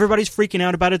 Everybody's freaking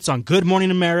out about it. It's on Good Morning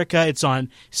America. It's on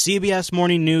CBS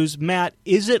Morning News. Matt,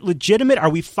 is it legitimate? Are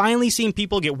we finally seeing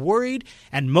people get worried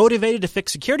and motivated to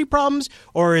fix security problems?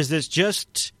 Or is this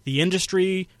just the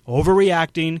industry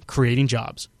overreacting, creating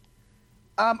jobs?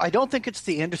 I don't think it's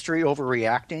the industry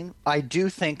overreacting. I do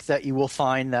think that you will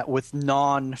find that with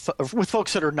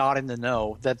folks that are not in the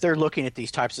know, that they're looking at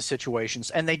these types of situations,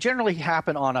 and they generally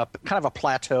happen on a kind of a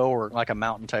plateau or like a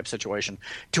mountain type situation,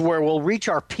 to where we'll reach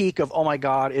our peak of, oh my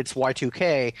God, it's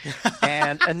Y2K,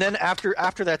 and then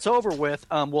after that's over with,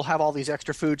 we'll have all these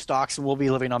extra food stocks and we'll be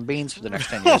living on beans for the next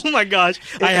 10 years. Oh my gosh,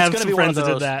 I have some friends that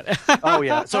did that. Oh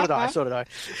yeah, so did I.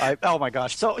 Oh my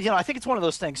gosh. So I think it's one of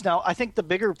those things. Now I think the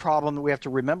bigger problem that we have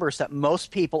to remember is that most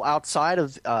people outside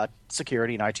of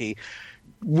security and IT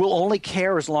will only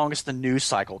care as long as the news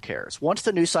cycle cares. Once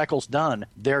the news cycle's done,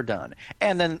 they're done.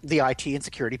 And then the IT and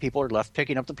security people are left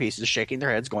picking up the pieces, shaking their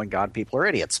heads, going, God, people are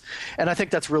idiots. And I think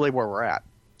that's really where we're at.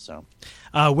 So,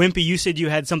 Wimpy, you said you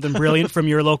had something brilliant from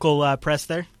your local press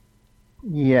there?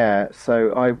 Yeah,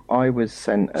 so I was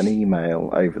sent an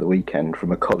email over the weekend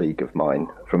from a colleague of mine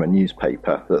from a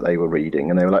newspaper that they were reading,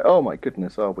 and they were like, oh my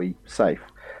goodness, are we safe?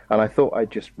 And I thought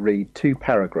I'd just read 2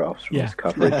 paragraphs from this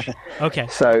coverage. Okay.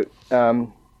 So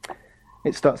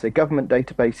it starts there. Government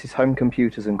databases, home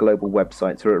computers and global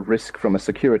websites are at risk from a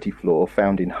security flaw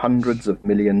found in hundreds of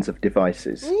millions of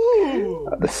devices.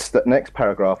 The next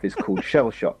paragraph is called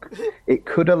Shell Shock. It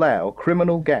could allow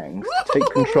criminal gangs to take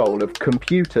control of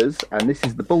computers, and this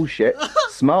is the bullshit,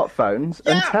 smartphones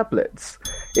and tablets.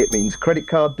 It means credit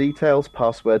card details,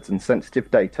 passwords and sensitive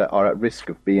data are at risk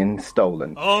of being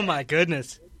stolen. Oh my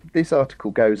goodness. This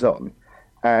article goes on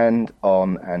and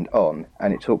on and on,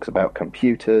 and it talks about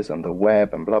computers and the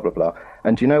web and blah, blah, blah.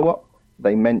 And do you know what?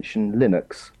 They mention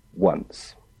Linux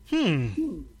once.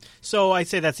 So I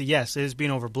say that's a yes. It is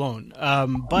being overblown.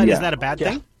 But is that a bad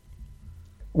thing?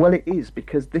 Well, it is,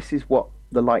 because this is what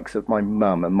the likes of my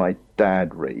mum and my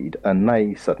dad read, and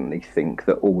they suddenly think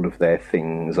that all of their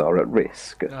things are at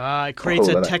risk. It creates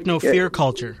a techno-fear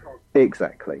culture.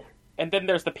 Exactly. And then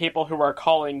there's the people who are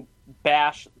calling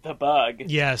Bash the bug.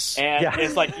 Yes. And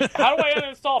it's like, how do I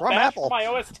uninstall Bash from my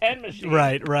OS X machine?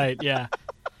 Right, yeah.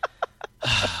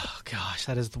 Oh, gosh,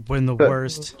 that has been the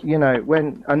worst. You know,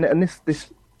 when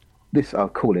this I'll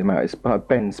call him out, it's by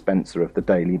Ben Spencer of the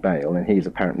Daily Mail, and he's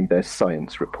apparently their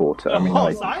science reporter.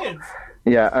 Science!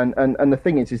 Yeah, and the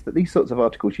thing is that these sorts of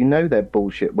articles, you know they're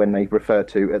bullshit when they refer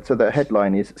to, so the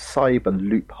headline is Cyber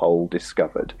Loophole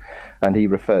Discovered, and he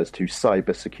refers to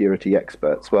cyber security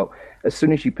experts. Well, as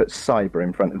soon as you put cyber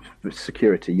in front of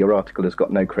security, your article has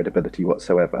got no credibility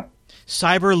whatsoever.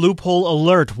 Cyber loophole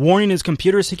alert. Warning is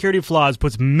computer security flaws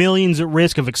puts millions at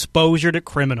risk of exposure to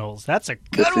criminals. That's a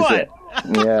good one.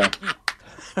 Yeah.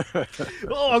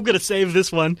 Oh, I'm going to save this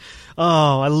one.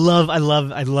 Oh, I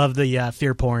love the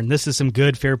fear porn. This is some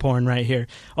good fear porn right here.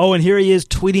 Oh, and here he is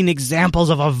tweeting examples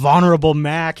of a vulnerable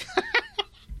Mac.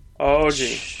 Oh,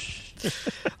 gee.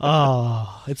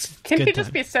 Oh, it's Can good he time.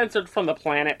 just be censored from the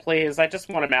planet, please? I just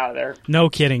want him out of there. No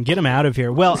kidding. Get him out of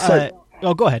here. Well,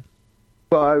 go ahead.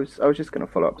 Well, I was just going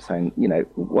to follow up saying, you know,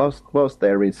 whilst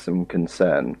there is some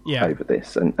concern over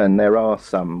this, and there are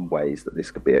some ways that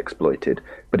this could be exploited,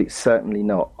 but it's certainly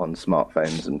not on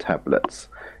smartphones and tablets.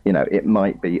 it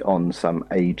might be on some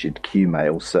aged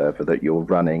Qmail server that you're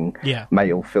running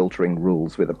mail filtering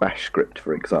rules with a bash script,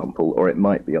 for example, or it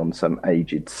might be on some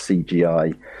aged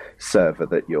CGI server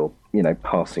that you're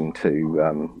passing to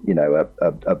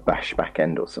a bash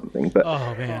backend or something.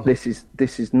 But this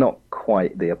is not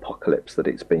quite the apocalypse that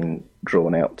it's been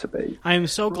drawn out to be. I am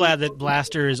so glad that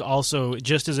Blaster is also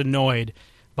just as annoyed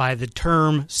by the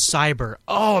term cyber.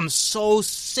 Oh, I'm so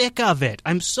sick of it.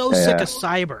 I'm so sick of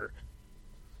cyber.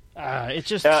 It's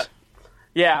just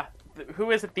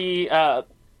who is it? The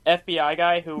FBI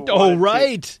guy who? Oh,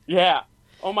 right. Yeah.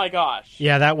 Oh my gosh.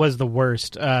 Yeah, that was the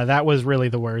worst. That was really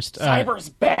the worst. Cyber's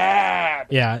bad.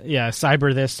 Yeah.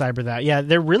 Cyber this, cyber that. Yeah,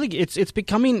 they're really. It's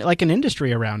becoming like an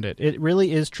industry around it. It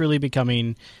really is truly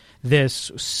becoming this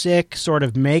sick sort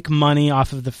of make money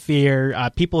off of the fear.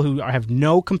 People who have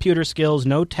no computer skills,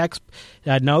 no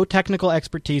technical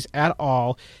expertise at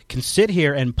all, can sit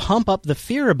here and pump up the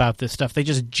fear about this stuff. They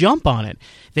just jump on it.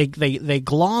 They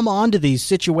glom onto these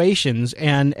situations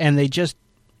and they just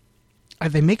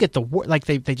they make it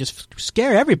they just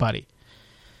scare everybody.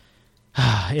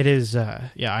 It is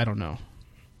I don't know.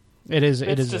 It's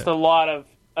just a lot of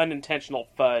unintentional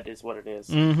FUD is what it is.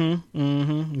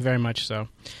 Very much so.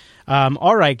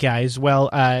 All right, guys. Well,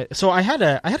 so I had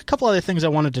a couple other things I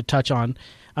wanted to touch on.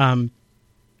 I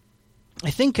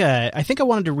think I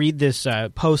wanted to read this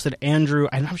post that Andrew.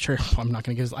 I'm sure I'm not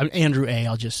going to get Andrew A.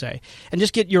 I'll just say, and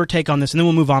just get your take on this, and then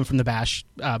we'll move on from the bash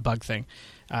bug thing.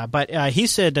 But he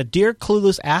said, "Dear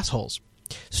clueless assholes,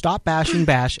 stop bashing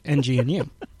Bash and GNU."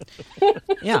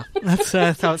 Yeah, that's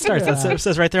how it starts. That's what it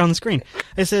says right there on the screen.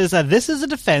 It says, "This is a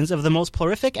defense of the most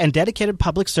prolific and dedicated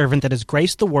public servant that has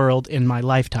graced the world in my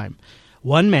lifetime.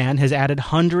 One man has added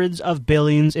hundreds of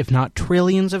billions, if not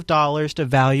trillions of dollars to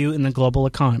value in the global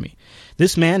economy.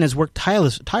 This man has worked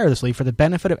tirelessly for the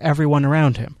benefit of everyone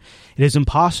around him. It is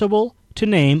impossible to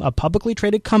name a publicly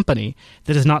traded company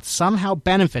that has not somehow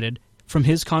benefited from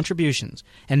his contributions,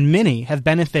 and many have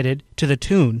benefited to the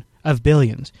tune of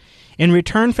billions. In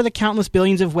return for the countless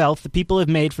billions of wealth the people have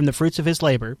made from the fruits of his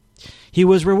labor, he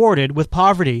was rewarded with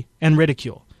poverty and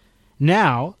ridicule.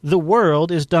 Now that the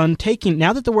world is done taking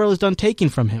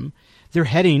from him, they're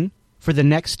heading for the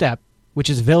next step, which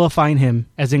is vilifying him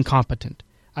as incompetent.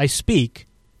 I speak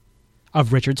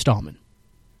of Richard Stallman."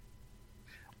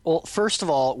 Well, first of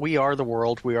all, we are the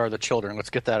world. We are the children.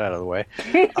 Let's get that out of the way.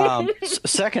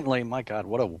 Secondly, my God,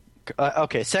 what a...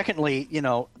 okay, secondly,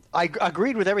 I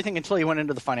agreed with everything until you went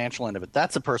into the financial end of it.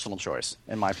 That's a personal choice,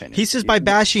 in my opinion. He says by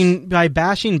bashing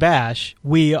Bash,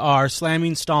 we are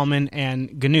slamming Stallman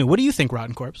and GNU. What do you think,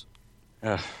 Rotten Corpse?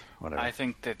 Whatever. I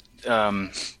think that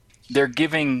they're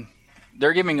giving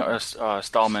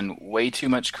Stallman way too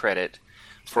much credit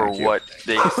for what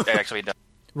they actually done.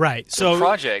 Right. So the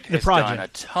project has done a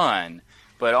ton,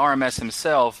 but RMS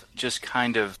himself just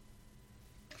kind of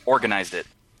organized it.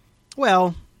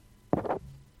 Well,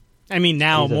 I mean,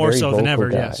 now more so than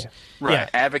ever, yes. Right. Yeah.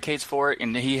 Advocates for it,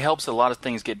 and he helps a lot of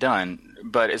things get done.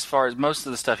 But as far as most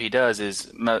of the stuff he does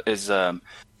is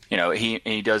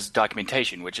he does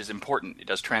documentation, which is important. He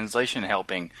does translation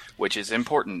helping, which is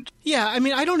important. Yeah, I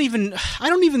mean, I don't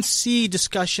even see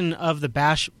discussion of the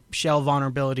Bash shell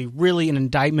vulnerability really an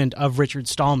indictment of Richard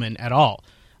Stallman at all.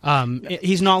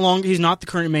 He's not the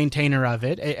current maintainer of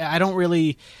it. I don't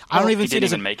even see it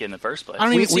as make it in the first place.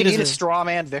 We need a straw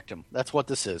man victim. That's what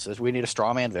this is we need a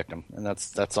straw man victim, and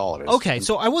that's all it is. Okay,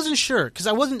 so I wasn't sure because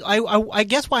I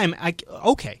guess why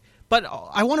okay. But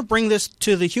I want to bring this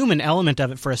to the human element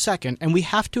of it for a second, and we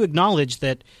have to acknowledge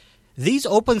that these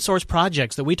open source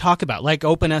projects that we talk about, like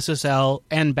OpenSSL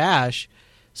and Bash,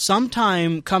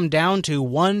 sometime come down to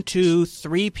 1, 2,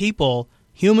 3 people,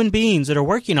 human beings that are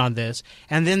working on this,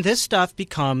 and then this stuff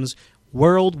becomes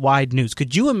worldwide news.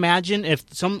 Could you imagine if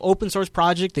some open source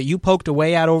project that you poked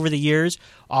away at over the years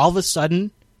all of a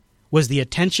sudden was the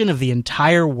attention of the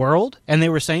entire world, and they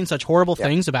were saying such horrible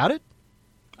things about it?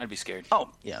 I'd be scared.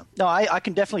 Oh, yeah. No, I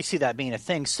can definitely see that being a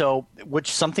thing. So,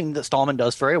 something that Stallman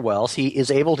does very well is he is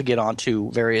able to get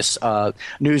onto various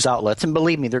news outlets, and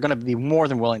believe me, they're going to be more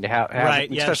than willing to have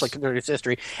right, especially considering his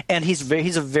history. And he's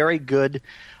a very good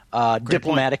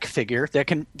diplomatic figure that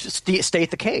can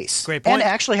state the case. Great point. And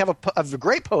actually have a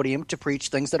great podium to preach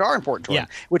things that are important to him,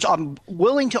 which I'm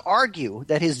willing to argue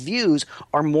that his views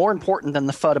are more important than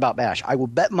the FUD about Bash. I will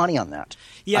bet money on that.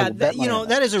 Yeah, that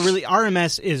is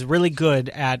RMS is really good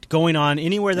at going on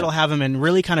anywhere that'll have him and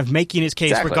really kind of making his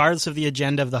case regardless of the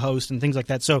agenda of the host and things like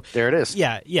that. So there it is.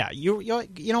 Yeah. You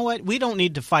know what? We don't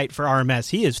need to fight for RMS.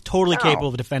 He is totally capable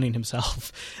of defending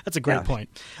himself. That's a great point.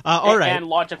 All right. And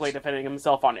logically defending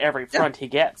himself on every front he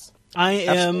gets. I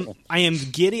am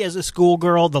giddy as a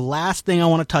schoolgirl. The last thing I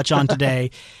want to touch on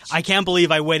today, I can't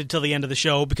believe I waited till the end of the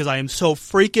show because I am so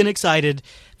freaking excited.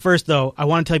 First, though, I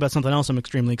want to tell you about something else I'm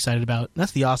extremely excited about.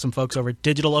 That's the awesome folks over at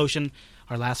DigitalOcean,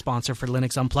 our last sponsor for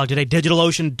Linux Unplugged today.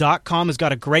 DigitalOcean.com has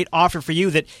got a great offer for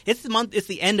you that it's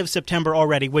the end of September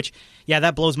already, which, yeah,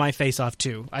 that blows my face off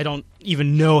too. I don't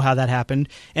even know how that happened.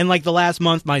 And like the last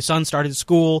month, my son started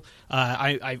school.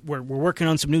 We're working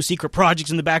on some new secret projects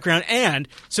in the background, and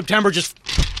September just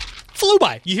flew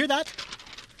by. You hear that?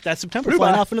 That's September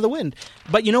flying off into the wind.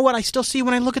 But you know what I still see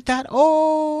when I look at that?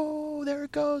 Oh, there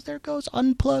it goes.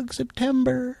 Unplug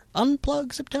September.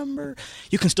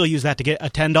 You can still use that to get a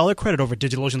 $10 credit over at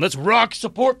DigitalOcean. Let's rock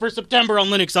support for September on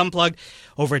Linux Unplugged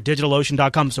over at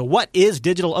DigitalOcean.com. So what is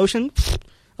DigitalOcean?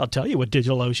 I'll tell you what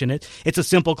DigitalOcean is. It's a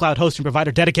simple cloud hosting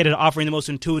provider dedicated to offering the most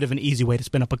intuitive and easy way to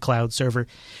spin up a cloud server.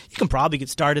 You can probably get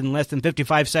started in less than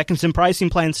 55 seconds, and pricing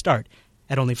plans start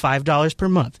at only $5 per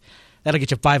month. That'll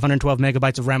get you 512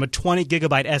 megabytes of RAM, a 20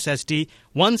 gigabyte SSD,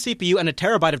 1 CPU, and a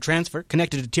terabyte of transfer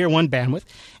connected to Tier 1 bandwidth.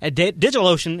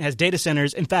 DigitalOcean has data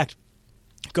centers. In fact,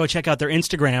 go check out their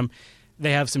Instagram.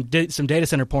 They have some data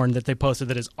center porn that they posted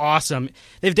that is awesome.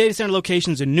 They have data center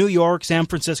locations in New York, San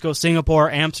Francisco, Singapore,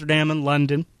 Amsterdam, and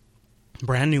London.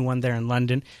 Brand new one there in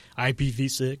London.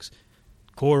 IPv6.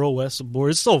 Core OS support.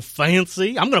 It's so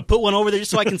fancy. I'm going to put one over there just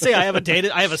so I can say I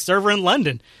have a server in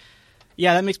London.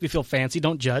 Yeah, that makes me feel fancy.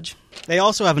 Don't judge. They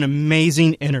also have an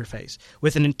amazing interface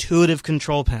with an intuitive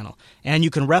control panel, and you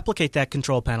can replicate that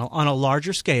control panel on a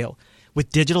larger scale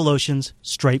with DigitalOcean's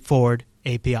straightforward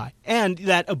API. And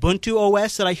that Ubuntu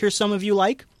OS that I hear some of you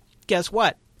like, guess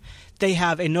what? They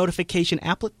have a notification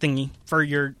applet thingy for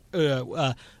your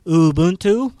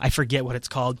Ubuntu. I forget what it's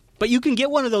called. But you can get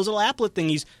one of those little applet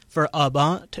thingies for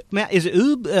Ubuntu. Is it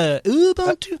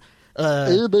Ubuntu?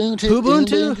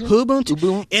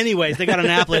 Ubuntu. Anyways, they got an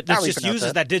applet that just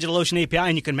uses that DigitalOcean API,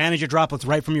 and you can manage your droplets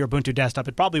right from your Ubuntu desktop.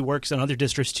 It probably works on other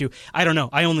distros too. I don't know.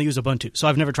 I only use Ubuntu, so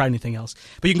I've never tried anything else.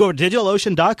 But you can go to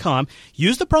DigitalOcean.com,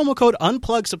 use the promo code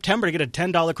UNPLUGSEPTEMBER to get a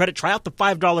 $10 credit, try out the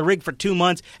 $5 rig for 2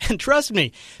 months, and trust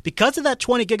me, because of that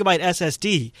 20 gigabyte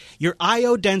SSD, your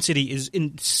I/O density is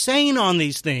insane on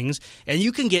these things, and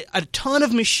you can get a ton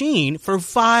of machine for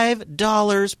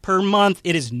 $5 per month.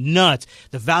 It is nuts.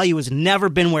 The value has never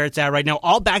been where it's at right now,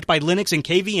 all backed by Linux and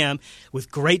KVM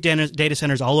with great data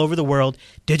centers all over the world.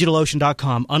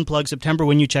 DigitalOcean.com. Unplug September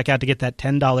when you check out to get that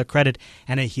 $10 credit.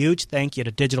 And a huge thank you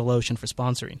to DigitalOcean for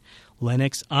sponsoring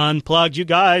Linux Unplugged. You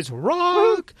guys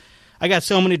rock! I got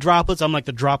so many droplets, I'm like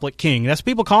the droplet king. That's what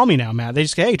people call me now, Matt. They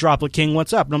just say, hey, droplet king,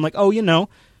 what's up? And I'm like, oh, you know,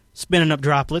 spinning up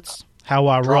droplets. How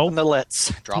I roll. Dropping the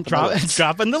lits.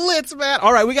 Dropping the lits, Matt.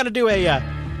 All right, we got to do a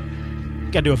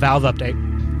Valve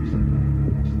update.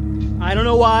 I don't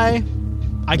know why.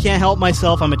 I can't help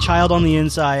myself. I'm a child on the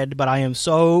inside, but I am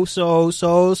so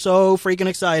freaking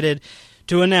excited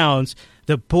to announce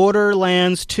that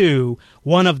Borderlands 2,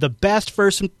 one of the best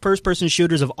first-person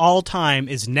shooters of all time,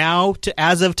 is now,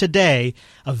 as of today,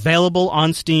 available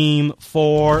on Steam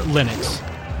for Linux.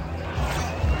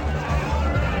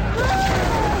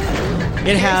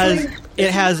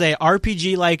 It has a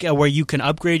RPG where you can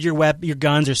upgrade your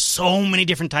guns. There's so many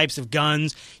different types of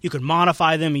guns. You can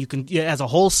modify them. It has a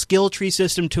whole skill tree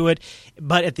system to it.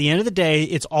 But at the end of the day,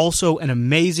 it's also an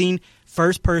amazing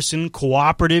first-person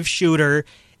cooperative shooter.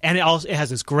 And it has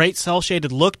this great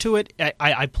cel-shaded look to it.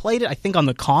 I played it, I think, on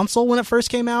the console when it first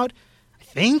came out. I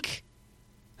think.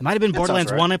 It might have been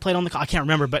Borderlands 1 I played on the console. I can't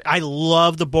remember. But I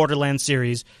love the Borderlands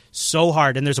series so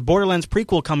hard. And there's a Borderlands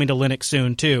prequel coming to Linux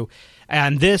soon, too.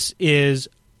 And this is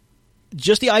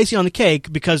just the icing on the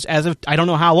cake because as of, I don't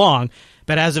know how long,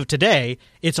 but as of today,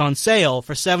 it's on sale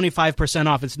for 75%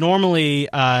 off. It's normally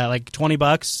like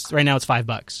 $20. Right now it's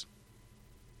 $5.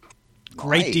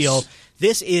 Great deal.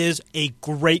 This is a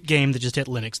great game that just hit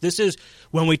Linux. This is,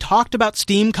 when we talked about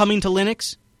Steam coming to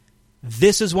Linux,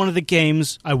 this is one of the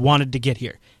games I wanted to get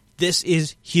here. This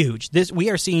is huge. We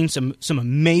are seeing some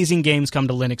amazing games come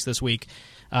to Linux this week.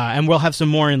 And we'll have some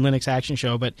more in Linux Action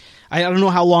Show, but I don't know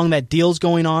how long that deal's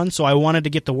going on, so I wanted to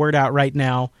get the word out right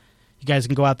now. You guys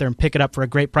can go out there and pick it up for a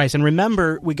great price. And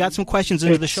remember, we got some questions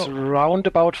into the show. It's around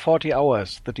about 40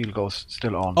 hours the deal goes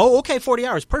still on. Oh, okay, 40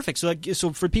 hours. Perfect.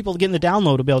 So for people getting the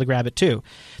download, will be able to grab it too.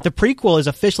 The prequel is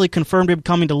officially confirmed to be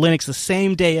coming to Linux the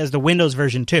same day as the Windows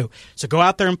version too. So go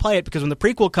out there and play it, because when the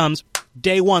prequel comes,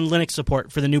 day one Linux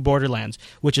support for the new Borderlands,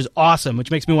 which is awesome,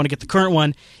 which makes me want to get the current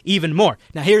one even more.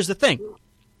 Now, here's the thing.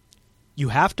 You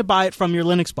have to buy it from your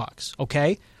Linux box,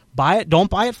 okay? Buy it. Don't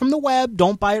buy it from the web.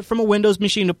 Don't buy it from a Windows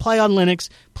machine to play on Linux.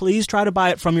 Please try to buy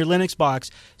it from your Linux box,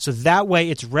 so that way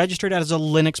it's registered as a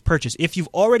Linux purchase. If you've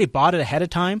already bought it ahead of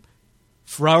time,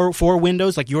 for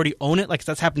Windows, like you already own it, like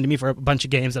that's happened to me for a bunch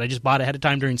of games that I just bought ahead of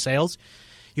time during sales,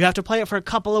 you have to play it for a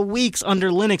couple of weeks under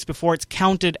Linux before it's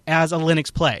counted as a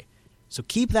Linux play. So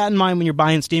keep that in mind when you're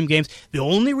buying Steam games. The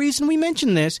only reason we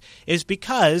mention this is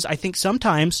because I think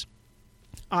sometimes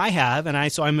I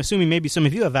have, so I'm assuming maybe some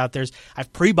of you have out there,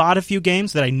 I've pre-bought a few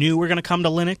games that I knew were going to come to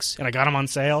Linux, and I got them on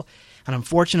sale. And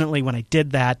unfortunately, when I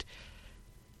did that,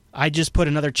 I just put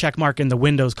another check mark in the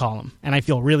Windows column, and I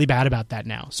feel really bad about that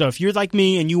now. So if you're like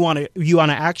me and you want to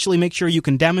actually make sure you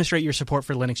can demonstrate your support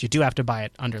for Linux, you do have to buy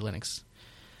it under Linux.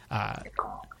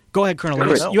 Go ahead,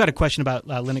 Colonel. You had a question about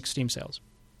Linux Steam sales.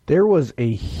 There was a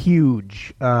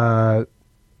huge, I'll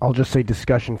just say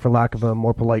discussion for lack of a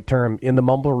more polite term, in the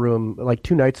Mumble Room like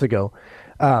 2 nights ago.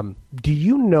 Do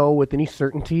you know with any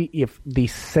certainty if the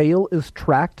sale is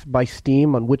tracked by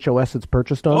Steam on which OS it's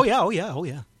purchased on? Oh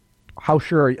yeah. How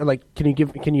sure are you? Like,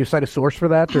 can you cite a source for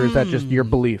that, or is that just your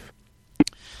belief?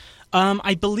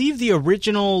 I believe the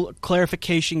original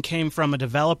clarification came from a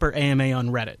developer AMA on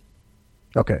Reddit.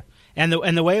 Okay. And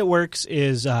the way it works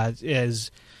is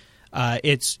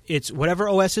it's whatever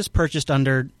OS is purchased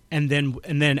under, and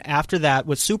then after that,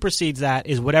 what supersedes that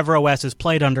is whatever OS is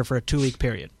played under for a 2-week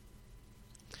period.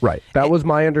 Right. That was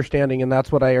my understanding, and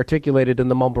that's what I articulated in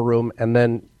the Mumble Room, and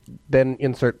then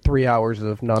insert 3 hours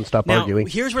of nonstop arguing.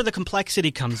 Here's where the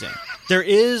complexity comes in. There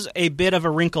is a bit of a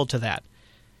wrinkle to that.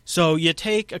 So you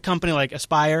take a company like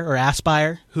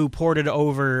Aspyr, who ported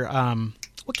over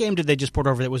what game did they just port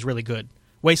over that was really good?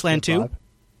 Wasteland 2?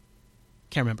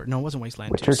 Can't remember. No, it wasn't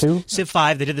Wasteland 2. Witcher 2? Civ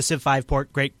 5. They did the Civ 5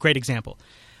 port. Great example.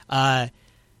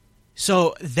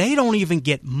 So they don't even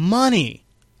get money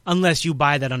unless you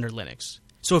buy that under Linux.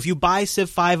 So if you buy Civ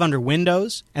 5 under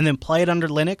Windows and then play it under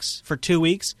Linux for 2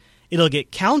 weeks, it'll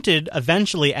get counted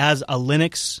eventually as a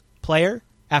Linux player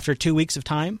after 2 weeks of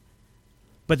time,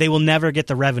 but they will never get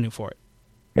the revenue for it.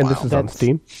 And This is on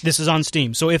Steam? This is on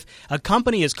Steam. So if a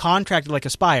company is contracted like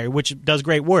Aspyr, which does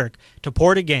great work, to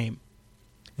port a game,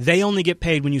 they only get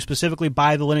paid when you specifically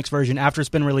buy the Linux version after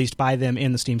it's been released by them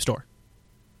in the Steam store.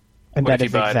 And that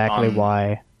is exactly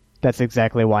why... That's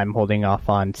exactly why I'm holding off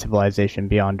on Civilization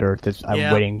Beyond Earth.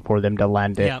 I'm waiting for them to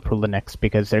land it for Linux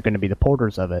because they're going to be the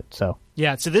porters of it. So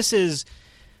so this is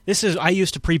I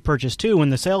used to pre-purchase too when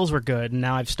the sales were good, and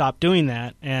now I've stopped doing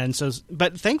that. And so,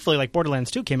 but thankfully, like Borderlands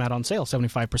 2 came out on sale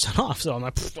 75% off. So I'm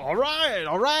like, all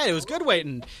right, it was good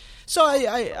waiting. So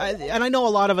I know a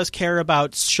lot of us care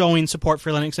about showing support for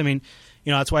Linux. I mean,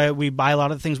 that's why we buy a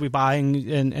lot of the things we buy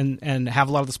and have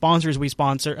a lot of the sponsors we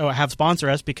sponsor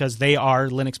us because they are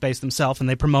Linux-based themselves and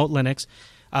they promote Linux.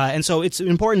 And so it's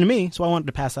important to me, so I wanted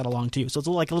to pass that along to you. So it's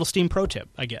like a little Steam pro tip,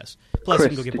 I guess. Plus, you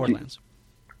can go get Borderlands.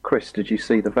 Chris, did you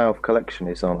see the Valve Collection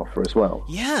is on offer as well?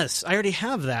 Yes, I already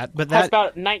have that. But that's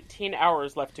about 19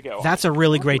 hours left to go. That's a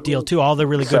really great deal, too. All the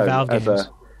really good Valve games.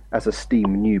 As a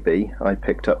Steam newbie, I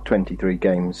picked up 23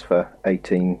 games for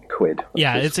 18 quid.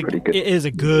 Yeah, it is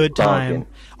a good time.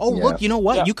 Oh, yeah. Look, you know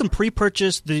what? Yeah. You can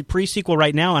pre-purchase the pre-sequel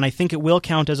right now, and I think it will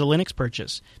count as a Linux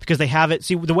purchase because they have it.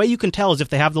 See, the way you can tell is if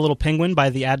they have the little penguin by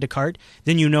the add to cart,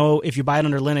 then you know if you buy it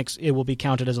under Linux, it will be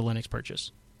counted as a Linux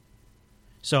purchase.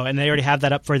 So, and they already have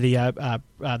that up for the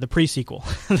pre-sequel.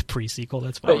 The pre-sequel,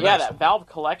 that's fine. But yeah, that Valve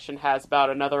Collection has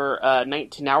about another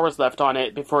 19 hours left on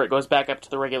it before it goes back up to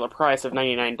the regular price of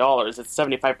 $99. It's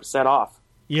 75% off.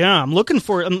 Yeah, I'm looking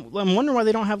for it. I'm wondering why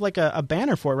they don't have like a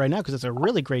banner for it right now because it's a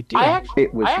really great deal.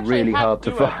 It was really hard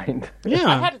to find. Yeah,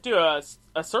 I had to do a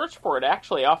search for it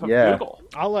actually off of Google.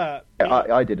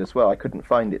 I did as well. I couldn't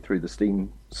find it through the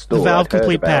Steam store. The Valve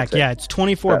Complete Pack, it's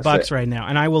 $24 right now,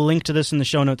 and I will link to this in the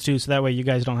show notes too, so that way you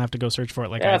guys don't have to go search for it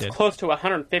like I did. Yeah, it's close to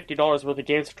 $150 worth of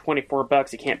games for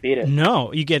 $24. You can't beat it.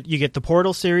 No, you get the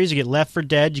Portal series, you get Left 4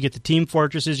 Dead, you get the Team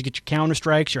Fortresses, you get your Counter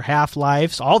Strikes, your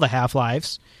Half-Lives, all the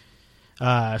Half-Lives.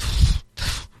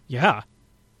 Yeah.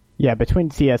 Yeah,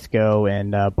 between CSGO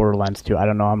and Borderlands 2, I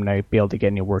don't know I'm going to be able to get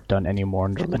any work done anymore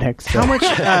under Linux. So.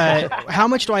 How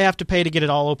much do I have to pay to get it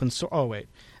all open source? Oh, wait.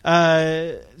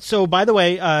 So, by the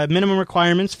way, minimum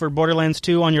requirements for Borderlands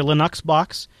 2 on your Linux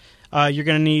box, you're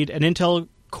going to need an Intel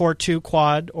Core 2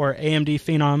 Quad or AMD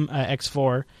Phenom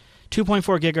X4,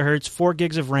 2.4 gigahertz, 4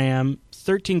 gigs of RAM,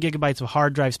 13 gigabytes of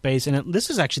hard drive space, and this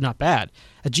is actually not bad.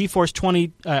 A GeForce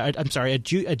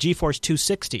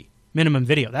 260 minimum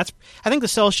video. I think the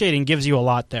cell shading gives you a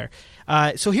lot there.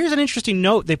 So here's an interesting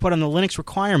note they put on the Linux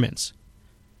requirements.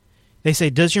 They say,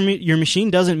 does your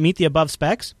machine doesn't meet the above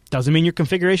specs? Doesn't mean your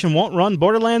configuration won't run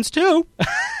Borderlands 2.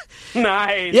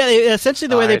 Nice. Yeah, essentially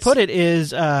the way they put it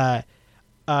is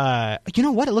you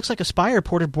know what? It looks like Aspire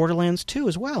ported Borderlands 2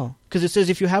 as well, because it says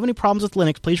if you have any problems with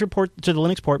Linux, please report to the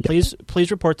Linux port.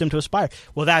 Please report them to Aspire.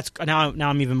 Well, that's now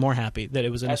I'm even more happy that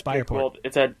it was an Aspire port. Well,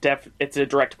 it's a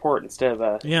direct port instead of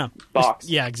a box.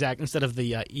 Yeah, exactly. Instead of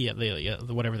the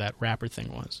whatever that wrapper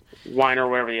thing was. Wine or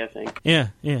whatever you think. Yeah.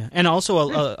 And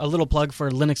also a little plug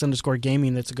for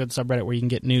Linux_gaming. That's a good subreddit where you can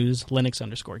get news.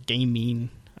 Linux_gaming.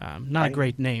 Not a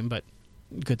great name, but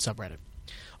good subreddit.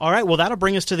 All right, well, that'll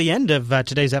bring us to the end of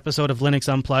today's episode of Linux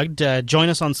Unplugged. Join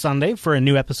us on Sunday for a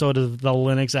new episode of the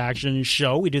Linux Action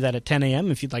Show. We do that at 10 a.m.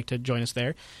 if you'd like to join us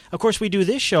there. Of course, we do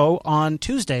this show on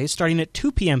Tuesdays starting at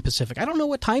 2 p.m. Pacific. I don't know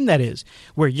what time that is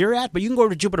where you're at, but you can go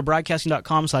over to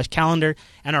jupiterbroadcasting.com/calendar,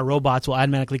 and our robots will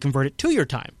automatically convert it to your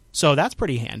time. So that's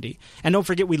pretty handy. And don't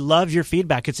forget, we love your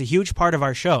feedback. It's a huge part of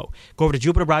our show. Go over to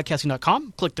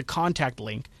jupiterbroadcasting.com, click the contact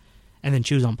link, and then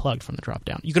choose Unplugged from the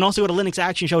drop-down. You can also go to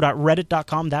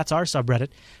linuxactionshow.reddit.com. That's our subreddit.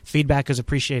 Feedback is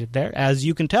appreciated there. As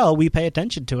you can tell, we pay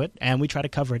attention to it, and we try to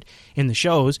cover it in the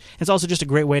shows. It's also just a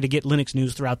great way to get Linux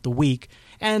news throughout the week.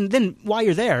 And then, while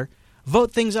you're there,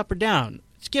 vote things up or down.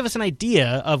 Just give us an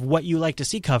idea of what you like to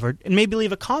see covered, and maybe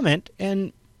leave a comment,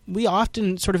 and we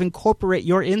often sort of incorporate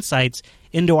your insights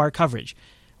into our coverage.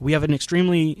 We have an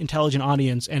extremely intelligent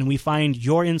audience, and we find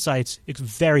your insights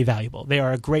very valuable. They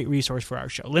are a great resource for our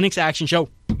show.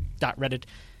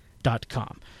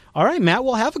 linuxactionshow.reddit.com. All right, Matt,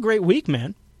 well, have a great week,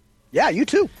 man. Yeah, you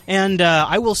too. And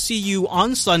I will see you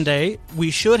on Sunday.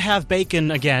 We should have bacon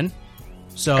again.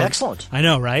 So excellent. I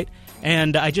know, right?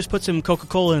 And I just put some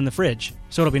Coca-Cola in the fridge,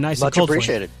 so it'll be nice and cold. Much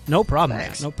appreciated. No problem,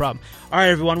 Matt. No problem. All right,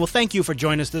 everyone. Well, thank you for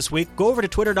joining us this week. Go over to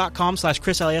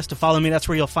twitter.com/ChrisLAS to follow me. That's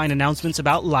where you'll find announcements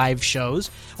about live shows.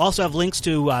 Also have links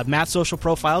to Matt's social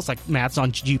profiles, like Matt's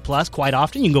on G+. Quite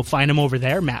often, you can go find him over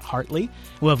there, Matt Hartley.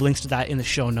 We'll have links to that in the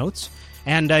show notes.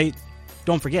 And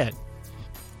don't forget,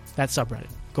 that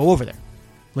subreddit. Go over there.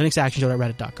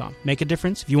 linuxactionshow.reddit.com. Make a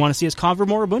difference. If you want to see us cover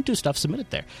more Ubuntu stuff, submit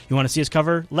it there. You want to see us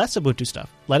cover less Ubuntu stuff,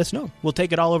 let us know. We'll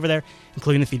take it all over there,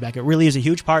 including the feedback. It really is a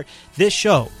huge part. This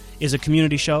show is a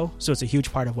community show, so it's a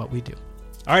huge part of what we do.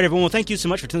 All right, everyone. Well, thank you so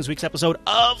much for tuning this week's episode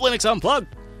of Linux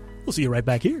Unplugged. We'll see you right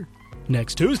back here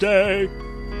next Tuesday.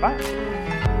 Bye.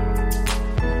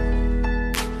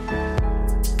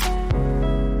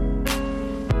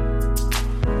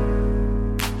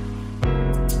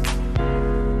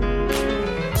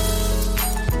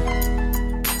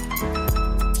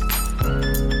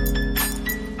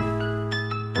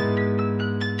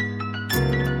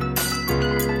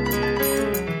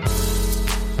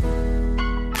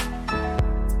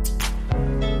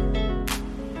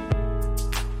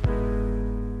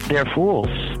 They're fools.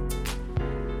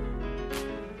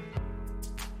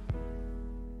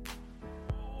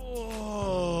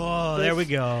 Oh, there we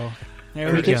go.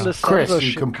 There we go. Chris,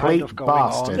 you complete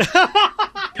bastard.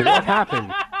 What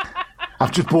happened?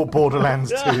 I've just bought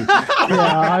Borderlands 2.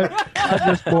 I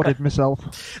just bought it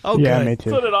myself. Oh, yeah, good. me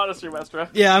too. So did Honestly, Mestra.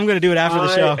 Yeah, I'm going to do it after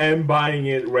the show. I am buying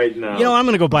it right now. You know, I'm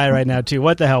going to go buy it right now, too.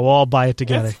 What the hell? We'll all buy it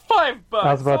together. It's $5.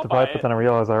 I was about to buy it, but then I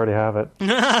realized I already have it.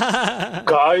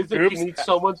 Guys, if you need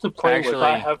someone to play with,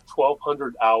 I have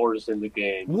 1,200 hours in the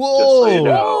game. Whoa! So you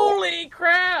know. Holy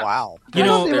crap! Wow. You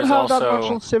don't even have that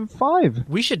much on Civ 5.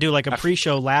 We should do like a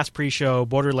last pre-show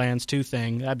Borderlands 2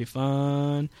 thing. That'd be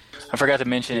fun. I forgot to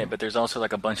mention it, but there's also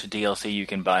like a bunch of DLC you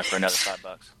can buy for another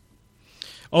 $5.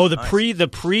 Oh, the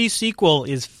pre-sequel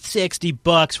is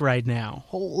 $60 right now.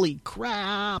 Holy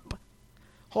crap!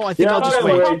 Oh, I think I'll just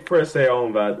wait for a sale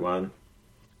on that one.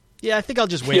 Yeah, I think I'll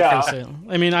just wait for a sale.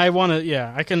 I mean, I want to.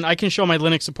 Yeah, I can show my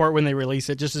Linux support when they release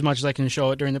it, just as much as I can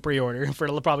show it during the pre-order for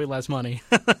probably less money.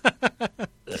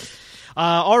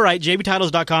 All right,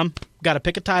 jbtitles.com. Got to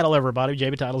pick a title, everybody.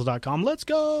 jbtitles.com. Let's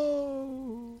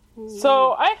go.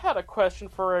 So I had a question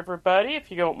for everybody,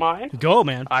 if you don't mind. Go,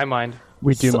 man. I mind.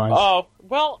 We do mind. Oh,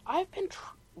 well, I've been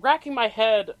racking my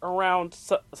head around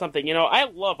something. You know, I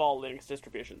love all Linux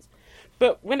distributions.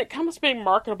 But when it comes to being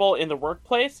marketable in the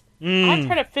workplace, I'm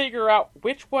trying to figure out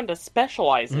which one to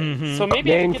specialize in. Mm-hmm. So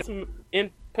maybe I can get some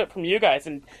input from you guys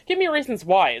and give me reasons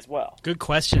why as well. Good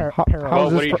question. What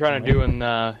are you trying to do in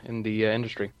the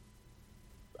industry?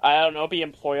 I don't know, be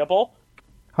employable.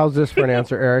 How's this for an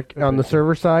answer, Eric? On the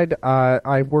server side,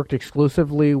 I've worked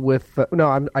exclusively with...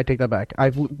 I take that back.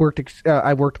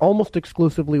 I worked almost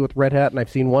exclusively with Red Hat, and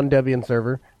I've seen one Debian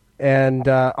server. And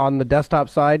on the desktop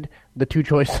side, the two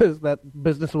choices that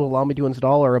business will allow me to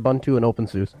install are Ubuntu and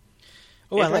OpenSUSE.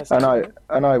 Oh, I like that.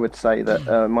 And I would say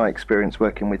that my experience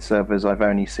working with servers, I've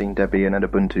only seen Debian and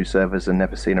Ubuntu servers and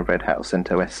never seen a Red Hat or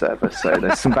CentOS server, so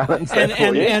there's some balance there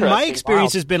for you. And my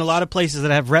experience has been a lot of places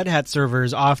that have Red Hat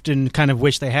servers often kind of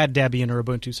wish they had Debian or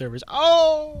Ubuntu servers.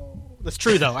 Oh! That's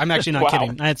true, though. I'm actually not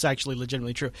kidding. That's actually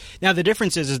legitimately true. Now, the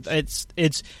difference is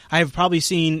it's I've probably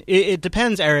seen, it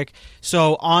depends, Eric.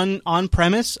 So on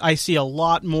premise, I see a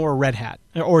lot more Red Hat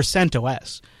or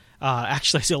CentOS.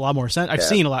 Actually, I see a lot more. I've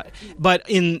seen a lot. But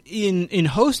in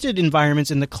hosted environments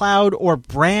in the cloud or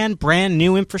brand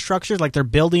new infrastructures, like they're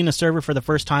building a server for the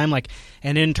first time, like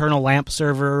an internal LAMP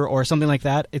server or something like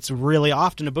that, it's really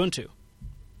often Ubuntu.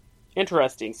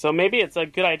 Interesting. So maybe it's a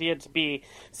good idea to be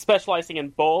specializing in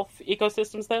both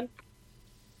ecosystems then?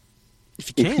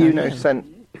 If you know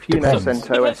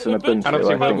CentOS and Ubuntu, I don't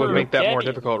see what would make that more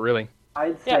difficult, really.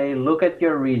 I'd say look at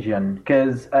your region,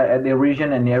 because the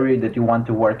region and area that you want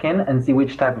to work in, and see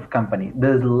which type of company.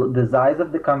 The size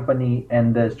of the company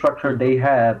and the structure they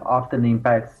have often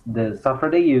impacts the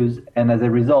software they use, and as a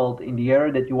result, in the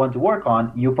area that you want to work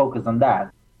on, you focus on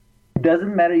that. It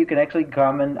doesn't matter. You can actually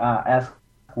come and ask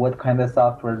what kind of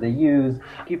software they use.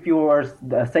 If you are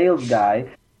a sales guy,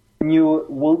 you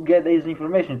will get this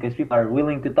information because people are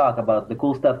willing to talk about the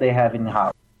cool stuff they have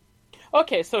in-house.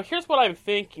 Okay, so here's what I'm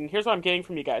thinking. Here's what I'm getting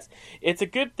from you guys. It's a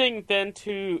good thing then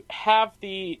to have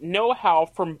the know-how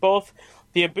from both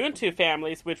the Ubuntu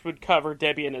families, which would cover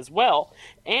Debian as well,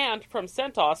 and from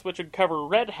CentOS, which would cover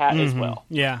Red Hat as well.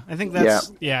 Yeah, I think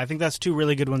that's two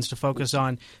really good ones to focus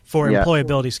on for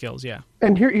employability skills. Yeah.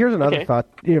 And here's another thought,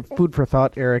 food for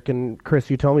thought, Eric and Chris.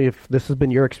 You tell me if this has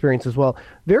been your experience as well.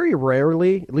 Very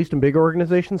rarely, at least in big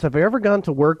organizations, have I ever gone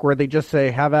to work where they just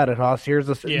say, "Have at it, Haas."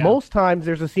 Most times,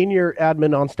 there's a senior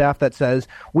admin on staff that says,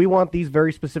 "We want these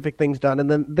very specific things done,"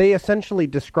 and then they essentially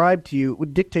dictate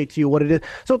to you what it is.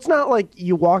 So it's not like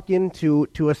you walk into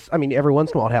I mean, every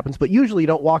once in a while it happens, but usually you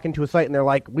don't walk into a site and they're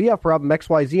like, "We have problem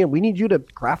XYZ, and we need you to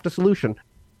craft a solution."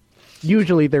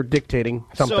 Usually they're dictating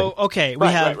something. So, okay,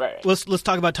 let's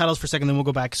talk about titles for a second, then we'll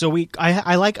go back. So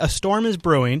I like A Storm is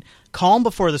Brewing, Calm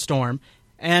Before the Storm,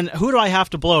 and Who Do I Have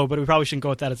to Blow, but we probably shouldn't go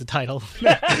with that as a title.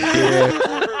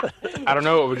 I don't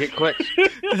know, it would get clicked.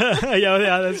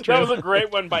 yeah, that's true. That was a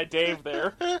great one by Dave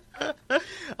there.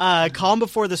 Calm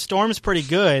Before the Storm is pretty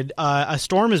good. A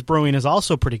Storm is Brewing is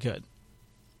also pretty good.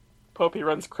 Popey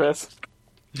runs Chris.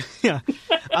 Yeah.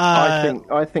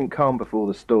 I think Calm Before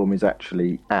the Storm is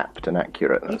actually apt and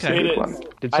accurate. That's a good one.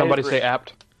 Did somebody say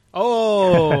apt?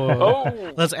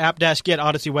 Oh. Let's apt-get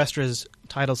Odyssey Westra's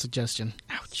title suggestion.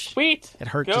 Ouch. Sweet. It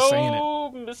hurt just saying it.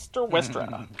 Go, Mr.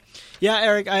 Westra. Yeah,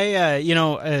 Eric,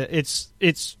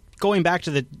 it's going back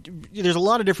to there's a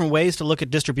lot of different ways to look at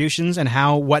distributions and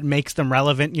what makes them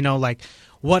relevant, like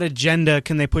what agenda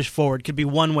can they push forward could be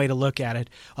one way to look at it.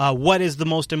 What is the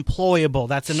most employable?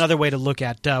 That's another way to look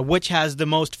at. Which has the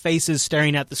most faces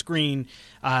staring at the screen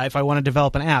if I want to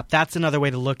develop an app? That's another way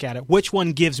to look at it. Which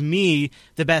one gives me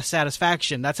the best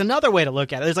satisfaction? That's another way to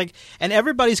look at it. And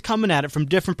everybody's coming at it from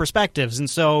different perspectives. And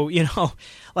so,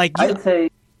 I'd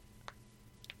say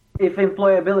if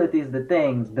employability is the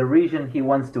thing, the region he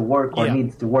wants to work or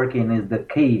needs to work in is the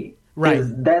key. Right.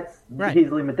 That's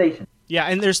his limitation. Yeah,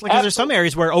 and there's some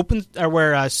areas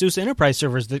where SUSE Enterprise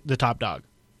Server is the top dog.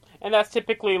 And that's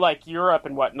typically like Europe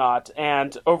and whatnot.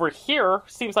 And over here,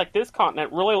 seems like this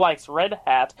continent really likes Red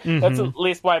Hat. Mm-hmm. That's at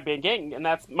least why I've been getting, and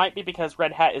that might be because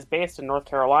Red Hat is based in North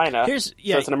Carolina. So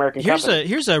it's an American company.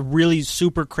 Here's a really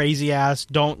super crazy ass,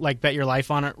 don't bet your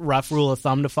life on it, rough rule of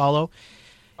thumb to follow.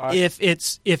 If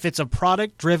it's a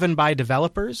product driven by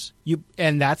developers,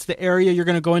 and that's the area you're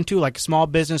going to go into, like small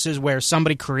businesses where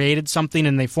somebody created something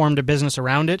and they formed a business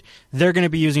around it, they're going to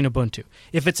be using Ubuntu.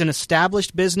 If it's an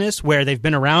established business where they've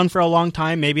been around for a long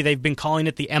time, maybe they've been calling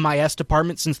it the MIS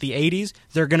department since the 80s,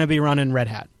 they're going to be running Red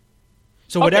Hat.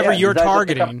 So whatever you're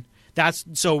targeting,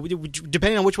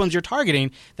 depending on which ones you're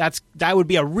targeting, that would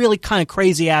be a really kind of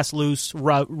crazy ass loose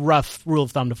rough rule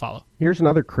of thumb to follow. Here's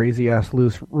another crazy ass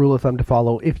loose rule of thumb to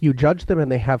follow. If you judge them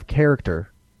and they have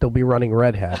character, they'll be running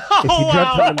Red Hat. If you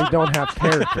judge them and they don't have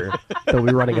character, they'll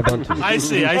be running Ubuntu. I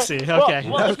see. Okay.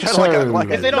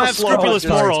 If they don't have scrupulous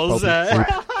morals.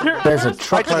 There's a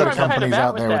truckload of companies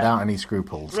out there without any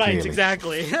scruples. Right, clearly.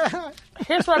 Exactly.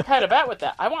 Here's where I'm kind of at with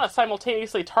that. I want to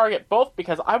simultaneously target both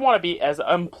because I want to be as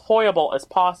employable as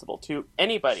possible to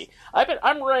anybody.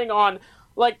 I'm running on,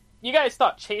 you guys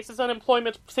thought Chase's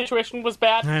unemployment situation was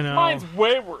bad? I know. Mine's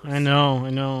way worse. I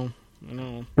know.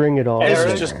 Bring it on. This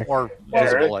was just more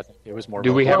visible, I think. It was more.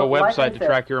 Do we have a website to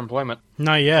track your employment?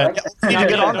 Not yet.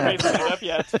 Get on that. Set it up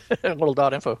yet.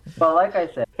 Little.info. But like I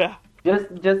said, just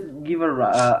give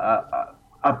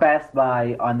a pass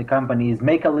by on the companies.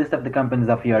 Make a list of the companies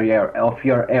of your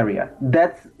area.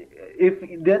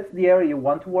 If that's the area you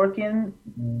want to work in,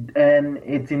 and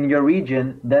it's in your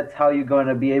region, that's how you're going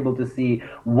to be able to see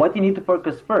what you need to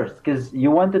focus first, because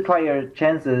you want to try your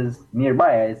chances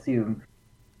nearby, I assume.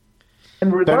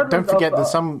 Don't forget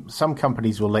that some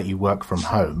companies will let you work from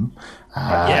home.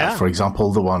 For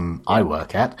example, the one I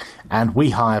work at, and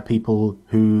we often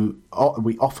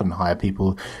hire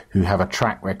people who have a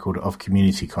track record of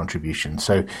community contribution.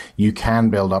 So you can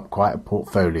build up quite a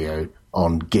portfolio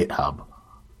on GitHub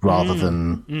rather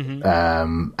than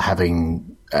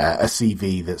having a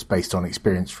CV that's based on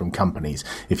experience from companies.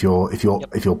 If your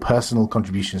personal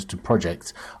contributions to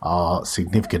projects are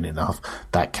significant enough,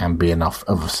 that can be enough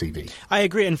of a CV. I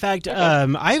agree. In fact,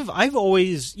 I've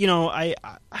always,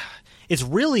 it's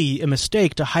really a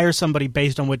mistake to hire somebody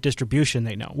based on what distribution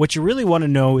they know. What you really want to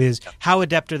know is how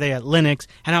adept are they at Linux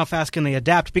and how fast can they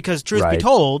adapt, because truth be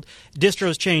told,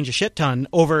 distros change a shit ton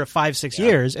over 5-6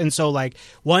 years. And so like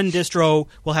one distro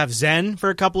will have Zen for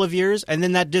a couple of years, and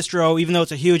then that distro, even though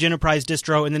it's a huge enterprise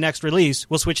distro, in the next release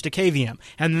will switch to KVM,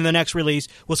 and then the next release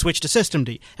will switch to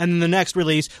systemd, and then the next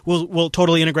release will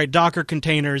totally integrate Docker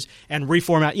containers and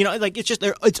reformat.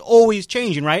 It's always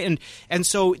changing, right? And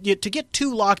so to get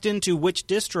too locked into which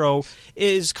distro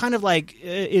is kind of like,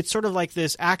 it's sort of like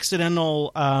this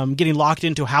accidental getting locked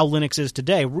into how Linux is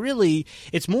today. Really,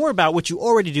 it's more about what you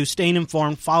already do, staying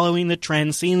informed, following the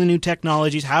trends, seeing the new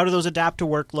technologies, how do those adapt to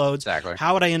workloads, exactly.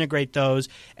 How would I integrate those,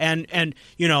 and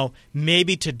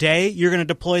maybe today you're going to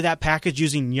deploy that package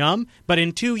using Yum, but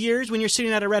in 2 years when you're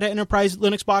sitting at a Red Hat Enterprise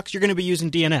Linux box, you're going to be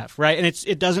using DNF, right? And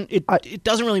it doesn't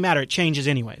really matter. It changes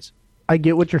anyways. I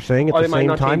get what you're saying. At the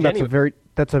same time,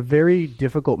 that's a very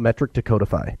difficult metric to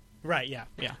codify. Right. Yeah.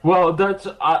 Well,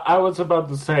 I was about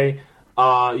to say,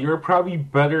 you're probably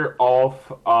better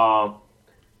off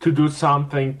to do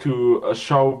something to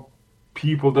show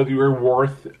people that you are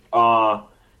worth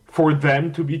for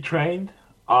them to be trained,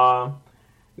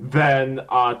 than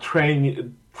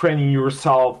training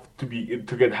yourself to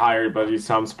get hired by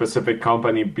some specific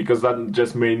company, because that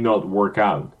just may not work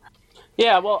out.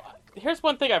 Yeah. Well, here's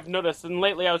one thing I've noticed, and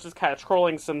lately I was just kind of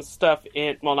trolling some stuff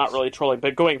not really trolling,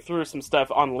 but going through some stuff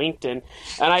on LinkedIn,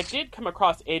 and I did come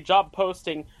across a job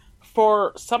posting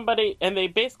for somebody, and they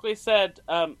basically said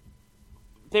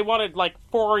they wanted like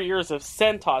 4 years of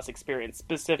CentOS experience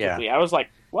specifically. Yeah. I was like,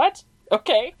 what?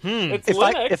 Okay. It's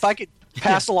Linux. If I could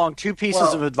pass along two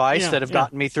pieces of advice that have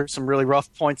gotten me through some really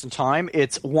rough points in time,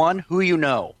 it's one, who you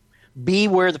know. B,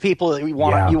 where the people that you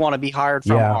want to be hired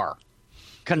from are.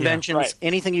 Conventions,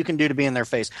 anything you can do to be in their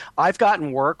face. I've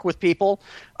gotten work with people.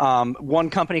 One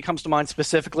company comes to mind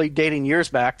specifically, dating years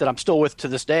back, that I'm still with to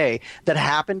this day, that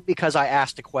happened because I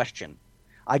asked a question.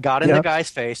 I got in the guy's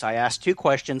face. I asked 2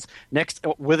 questions.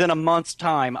 Within a month's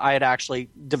time, I had actually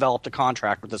developed a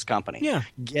contract with this company. Yeah,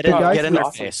 get in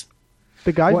their face.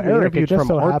 The guys we interviewed from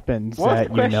happens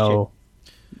that you know.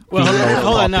 Well,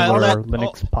 hold on.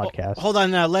 Linux podcast. Hold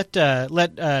on. Let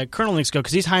Kernel Linux go,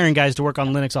 because he's hiring guys to work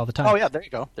on Linux all the time. Oh yeah, there you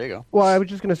go. Well, I was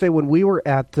just going to say, when we were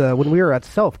at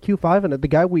Self Q5, and the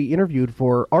guy we interviewed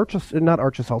for not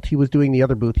Archisalt, he was doing the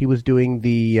other booth. He was doing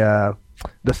the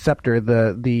Scepter,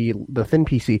 the thin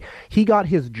PC. He got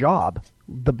his job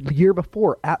the year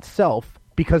before at Self,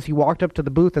 because he walked up to the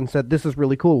booth and said, "This is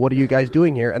really cool. What are you guys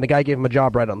doing here?" And the guy gave him a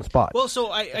job right on the spot. Well, so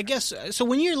I guess, so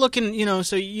when you're looking,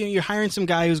 you're hiring some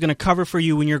guy who's going to cover for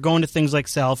you when you're going to things like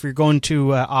Self, you're going to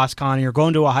OSCON, you're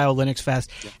going to Ohio Linux Fest.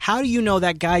 How do you know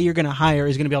that guy you're going to hire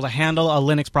is going to be able to handle a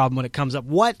Linux problem when it comes up?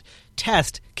 What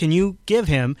test can you give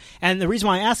him? And the reason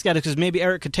why I ask that is because maybe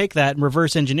Eric could take that and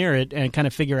reverse engineer it and kind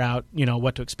of figure out,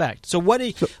 what to expect. So what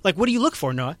do you look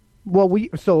for, Noah? Well,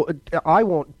 I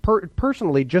won't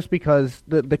personally, just because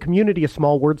the community is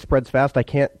small, word spreads fast. I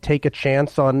can't take a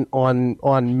chance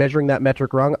on measuring that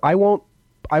metric wrong. I won't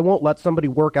let somebody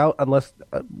work out unless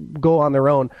go on their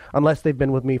own unless they've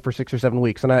been with me for 6 or 7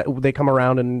 weeks, and they come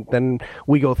around and then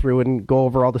we go through and go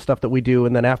over all the stuff that we do,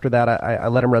 and then after that I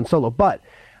let them run solo. But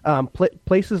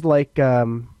places like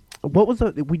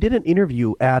we did an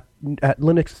interview at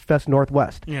Linux Fest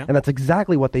Northwest, and that's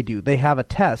exactly what they do. They have a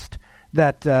test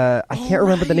that I can't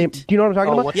remember the name. Do you know what I'm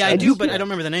talking about? Yeah, I do, but I don't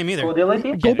remember the name either.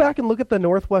 Go back and look at the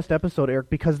Northwest episode, Eric,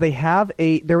 because they have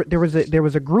there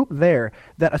was a group there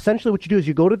that essentially what you do is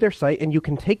you go to their site and you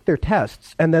can take their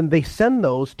tests, and then they send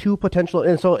those to potential.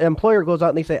 And so an employer goes out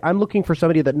and they say, "I'm looking for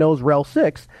somebody that knows RHEL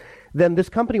 6." Then this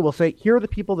company will say, "Here are the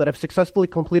people that have successfully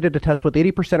completed a test with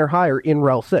 80% or higher in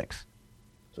RHEL 6."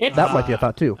 That might be a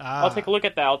thought too. I'll take a look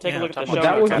at that. I'll take a look at the show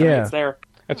notes. It's there.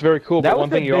 That's very cool, but one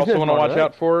thing you also want to watch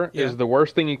out for is the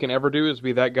worst thing you can ever do is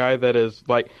be that guy that is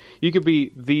like, you could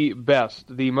be the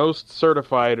best, the most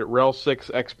certified RHEL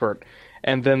 6 expert,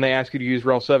 and then they ask you to use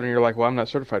RHEL 7, and you're like, well, I'm not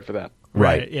certified for that.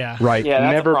 Right. Yeah. Right. Yeah,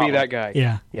 never be that guy.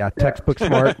 Yeah. Yeah. Textbook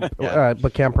smart,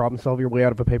 but can't problem solve your way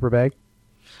out of a paper bag.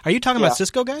 Are you talking about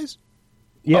Cisco guys?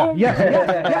 Yeah.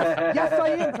 Yes, I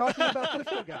am talking about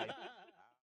Cisco guys.